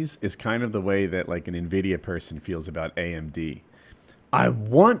movies is kind of the way that like an Nvidia person feels about AMD. I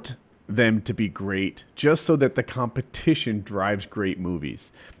want them to be great just so that the competition drives great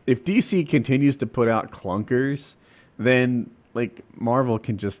movies. If DC continues to put out clunkers, then like Marvel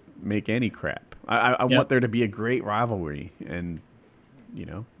can just make any crap. I want there to be a great rivalry, and you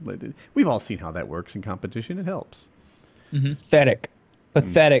know, we've all seen how that works in competition. It helps. Mm-hmm.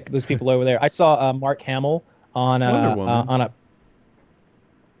 Pathetic. Those people over there. I saw Mark Hamill on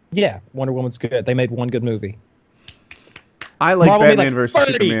Wonder Woman's good. They made one good movie. I like Marvel Batman versus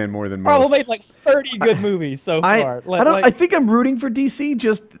Superman more than most. Marvel made like 30 good movies so far. I think I'm rooting for DC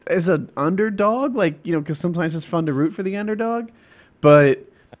just as an underdog, like, you know, because sometimes it's fun to root for the underdog, but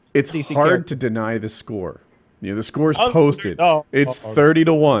it's DC hard to deny the score. You know, the score's posted. It's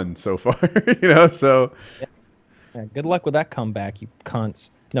 30-1 so far. You know, so. Yeah, good luck with that comeback, you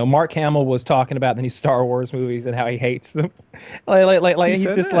cunts. No, Mark Hamill was talking about the new Star Wars movies and how he hates them. like he's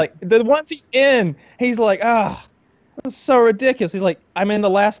just like the ones he's in. He's like, that's so ridiculous. He's like, I'm in the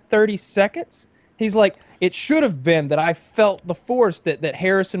last 30 seconds. He's like, it should have been that I felt the force that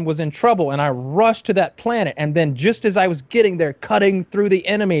Harrison was in trouble, and I rushed to that planet, and then just as I was getting there, cutting through the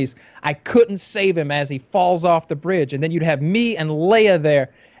enemies, I couldn't save him as he falls off the bridge. And then you'd have me and Leia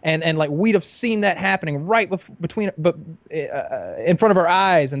there, and like we'd have seen that happening right in front of our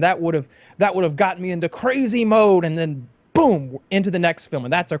eyes, and that would have gotten me into crazy mode, and then boom, into the next film,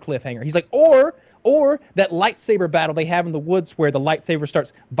 and that's our cliffhanger. He's like, or that lightsaber battle they have in the woods where the lightsaber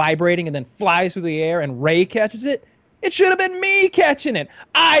starts vibrating and then flies through the air and Rey catches it. It should have been me catching it.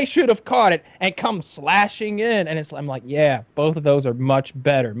 I should have caught it and come slashing in. And I'm like, yeah, both of those are much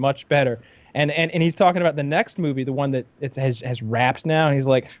better, much better. And he's talking about the next movie, the one that it has wraps now. And he's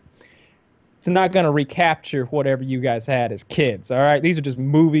like, it's not going to recapture whatever you guys had as kids. All right. These are just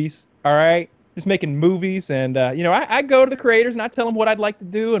movies. All right. Just making movies, and you know, I go to the creators and I tell them what I'd like to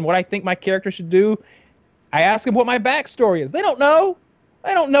do and what I think my character should do. I ask them what my backstory is. They don't know.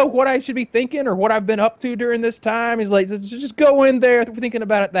 They don't know what I should be thinking or what I've been up to during this time. He's like, just go in there thinking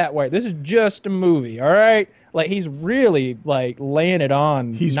about it that way. This is just a movie, all right? Like, he's really like laying it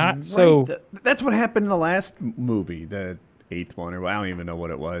on. He's not right. so. That's what happened in the last movie, the 8th one, or I don't even know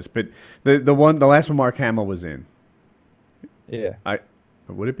what it was, but the last one Mark Hamill was in. Yeah.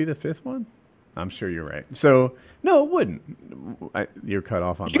 Would it be the 5th one? I'm sure you're right. So, no, it wouldn't. You're cut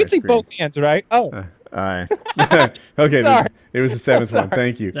off on my screen. You can see both hands, right? Oh. Okay, it was the 7th one.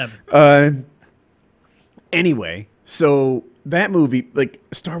 Thank you. Anyway, so that movie, like,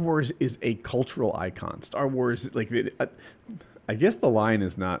 Star Wars is a cultural icon. Star Wars, like, I guess the line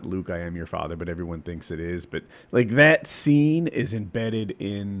is not Luke, I am your father, but everyone thinks it is. But, like, that scene is embedded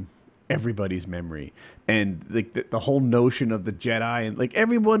in everybody's memory, and like the whole notion of the Jedi, and like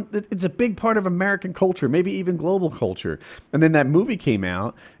everyone, it's a big part of American culture, maybe even global culture. And then that movie came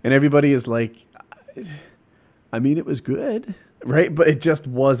out and everybody is like, I mean, it was good, right? But it just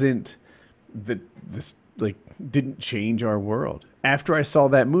wasn't this like didn't change our world. After I saw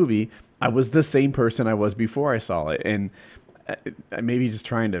that movie, I was the same person I was before I saw it, and maybe just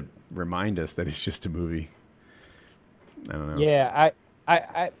trying to remind us that it's just a movie. I don't know. Yeah,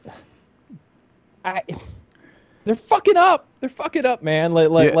 they're fucking up. They're fucking up, man. I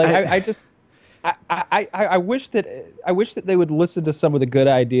wish that they would listen to some of the good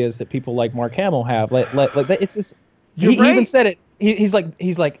ideas that people like Mark Hamill have. It's just. He even said it. He's like,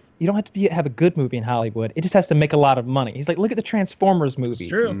 you don't have to have a good movie in Hollywood. It just has to make a lot of money. He's like, look at the Transformers movies. It's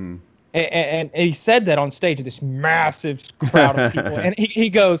true. And he said that on stage to this massive crowd of people, and he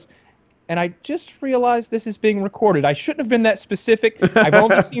goes. And I just realized this is being recorded. I shouldn't have been that specific. I've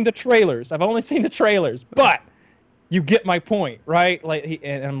only seen the trailers. But you get my point, right? Like,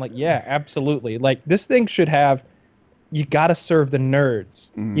 and I'm like, yeah, absolutely. Like, this thing should have you got to serve the nerds.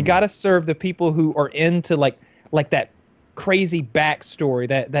 You got to serve the people who are into like that crazy backstory,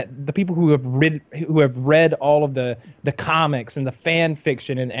 that the people who have read all of the comics and the fan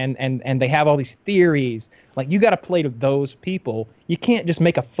fiction and they have all these theories. Like, you got to play to those people. You can't just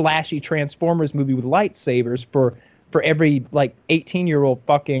make a flashy Transformers movie with lightsabers for every like 18-year-old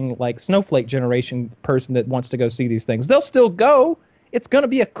fucking like snowflake generation person that wants to go see these things. They'll still go. It's going to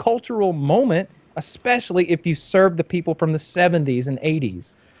be a cultural moment, especially if you serve the people from the 70s and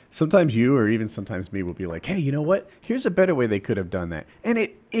 80s. Sometimes you, or even sometimes me, will be like, hey, you know what? Here's a better way they could have done that. And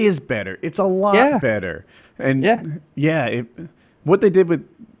it is better. It's a lot better. And what they did with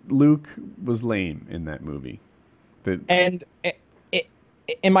Luke was lame in that movie. And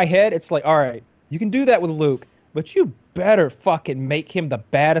in my head, it's like, all right, you can do that with Luke, but you better fucking make him the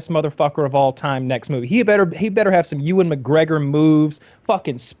baddest motherfucker of all time next movie. He better have some Ewan McGregor moves,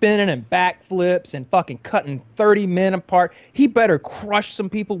 fucking spinning and backflips and fucking cutting 30 men apart. He better crush some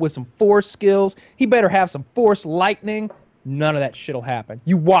people with some force skills. He better have some force lightning. None of that shit'll happen.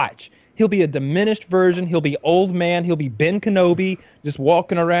 You watch. He'll be a diminished version. He'll be old man. He'll be Ben Kenobi, just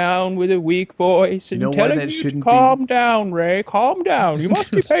walking around with a weak voice and telling you to calm down, Rey. Calm down. You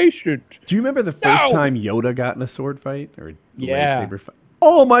must be patient. Do you remember the first time Yoda got in a sword fight or lightsaber fight?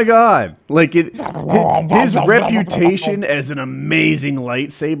 Oh my God! Like his reputation as an amazing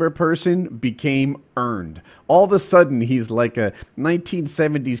lightsaber person became earned. All of a sudden, he's like a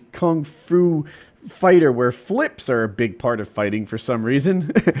 1970s kung fu fighter where flips are a big part of fighting for some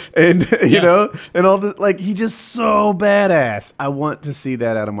reason. And you know, and all the like, he's just so badass. I want to see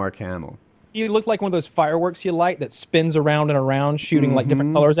that out of Mark Hamill. He looked like one of those fireworks you light that spins around and around, shooting like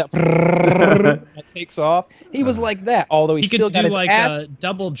different colors out. It takes off. He was like that, although he still could got do his like ass.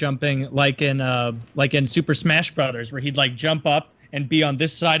 double jumping, like in Super Smash Brothers, where he'd like jump up and be on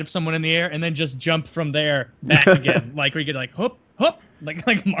this side of someone in the air, and then just jump from there back again, like where you could like hoop hoop.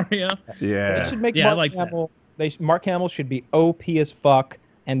 Like Mario. Yeah. They should make Mark Hamill. Mark Hamill should be OP as fuck,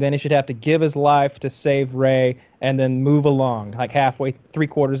 and then he should have to give his life to save Rey, and then move along like halfway,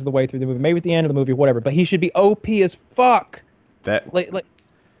 3/4 of the way through the movie, maybe at the end of the movie, whatever. But he should be OP as fuck. That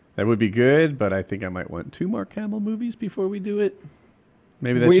would be good, but I think I might want 2 Mark Hamill movies before we do it.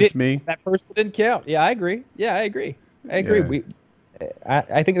 Maybe that's just me. That first one didn't count. Yeah, I agree. I agree. Yeah.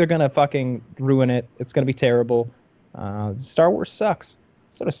 I think they're gonna fucking ruin it. It's gonna be terrible. Star Wars sucks.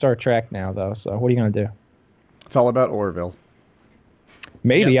 So does Star Trek now, though. So what are you gonna do? It's all about Orville.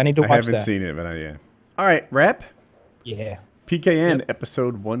 Maybe I need to watch that. I haven't seen it, but yeah. All right, wrap. Yeah. PKN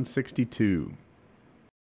episode 162.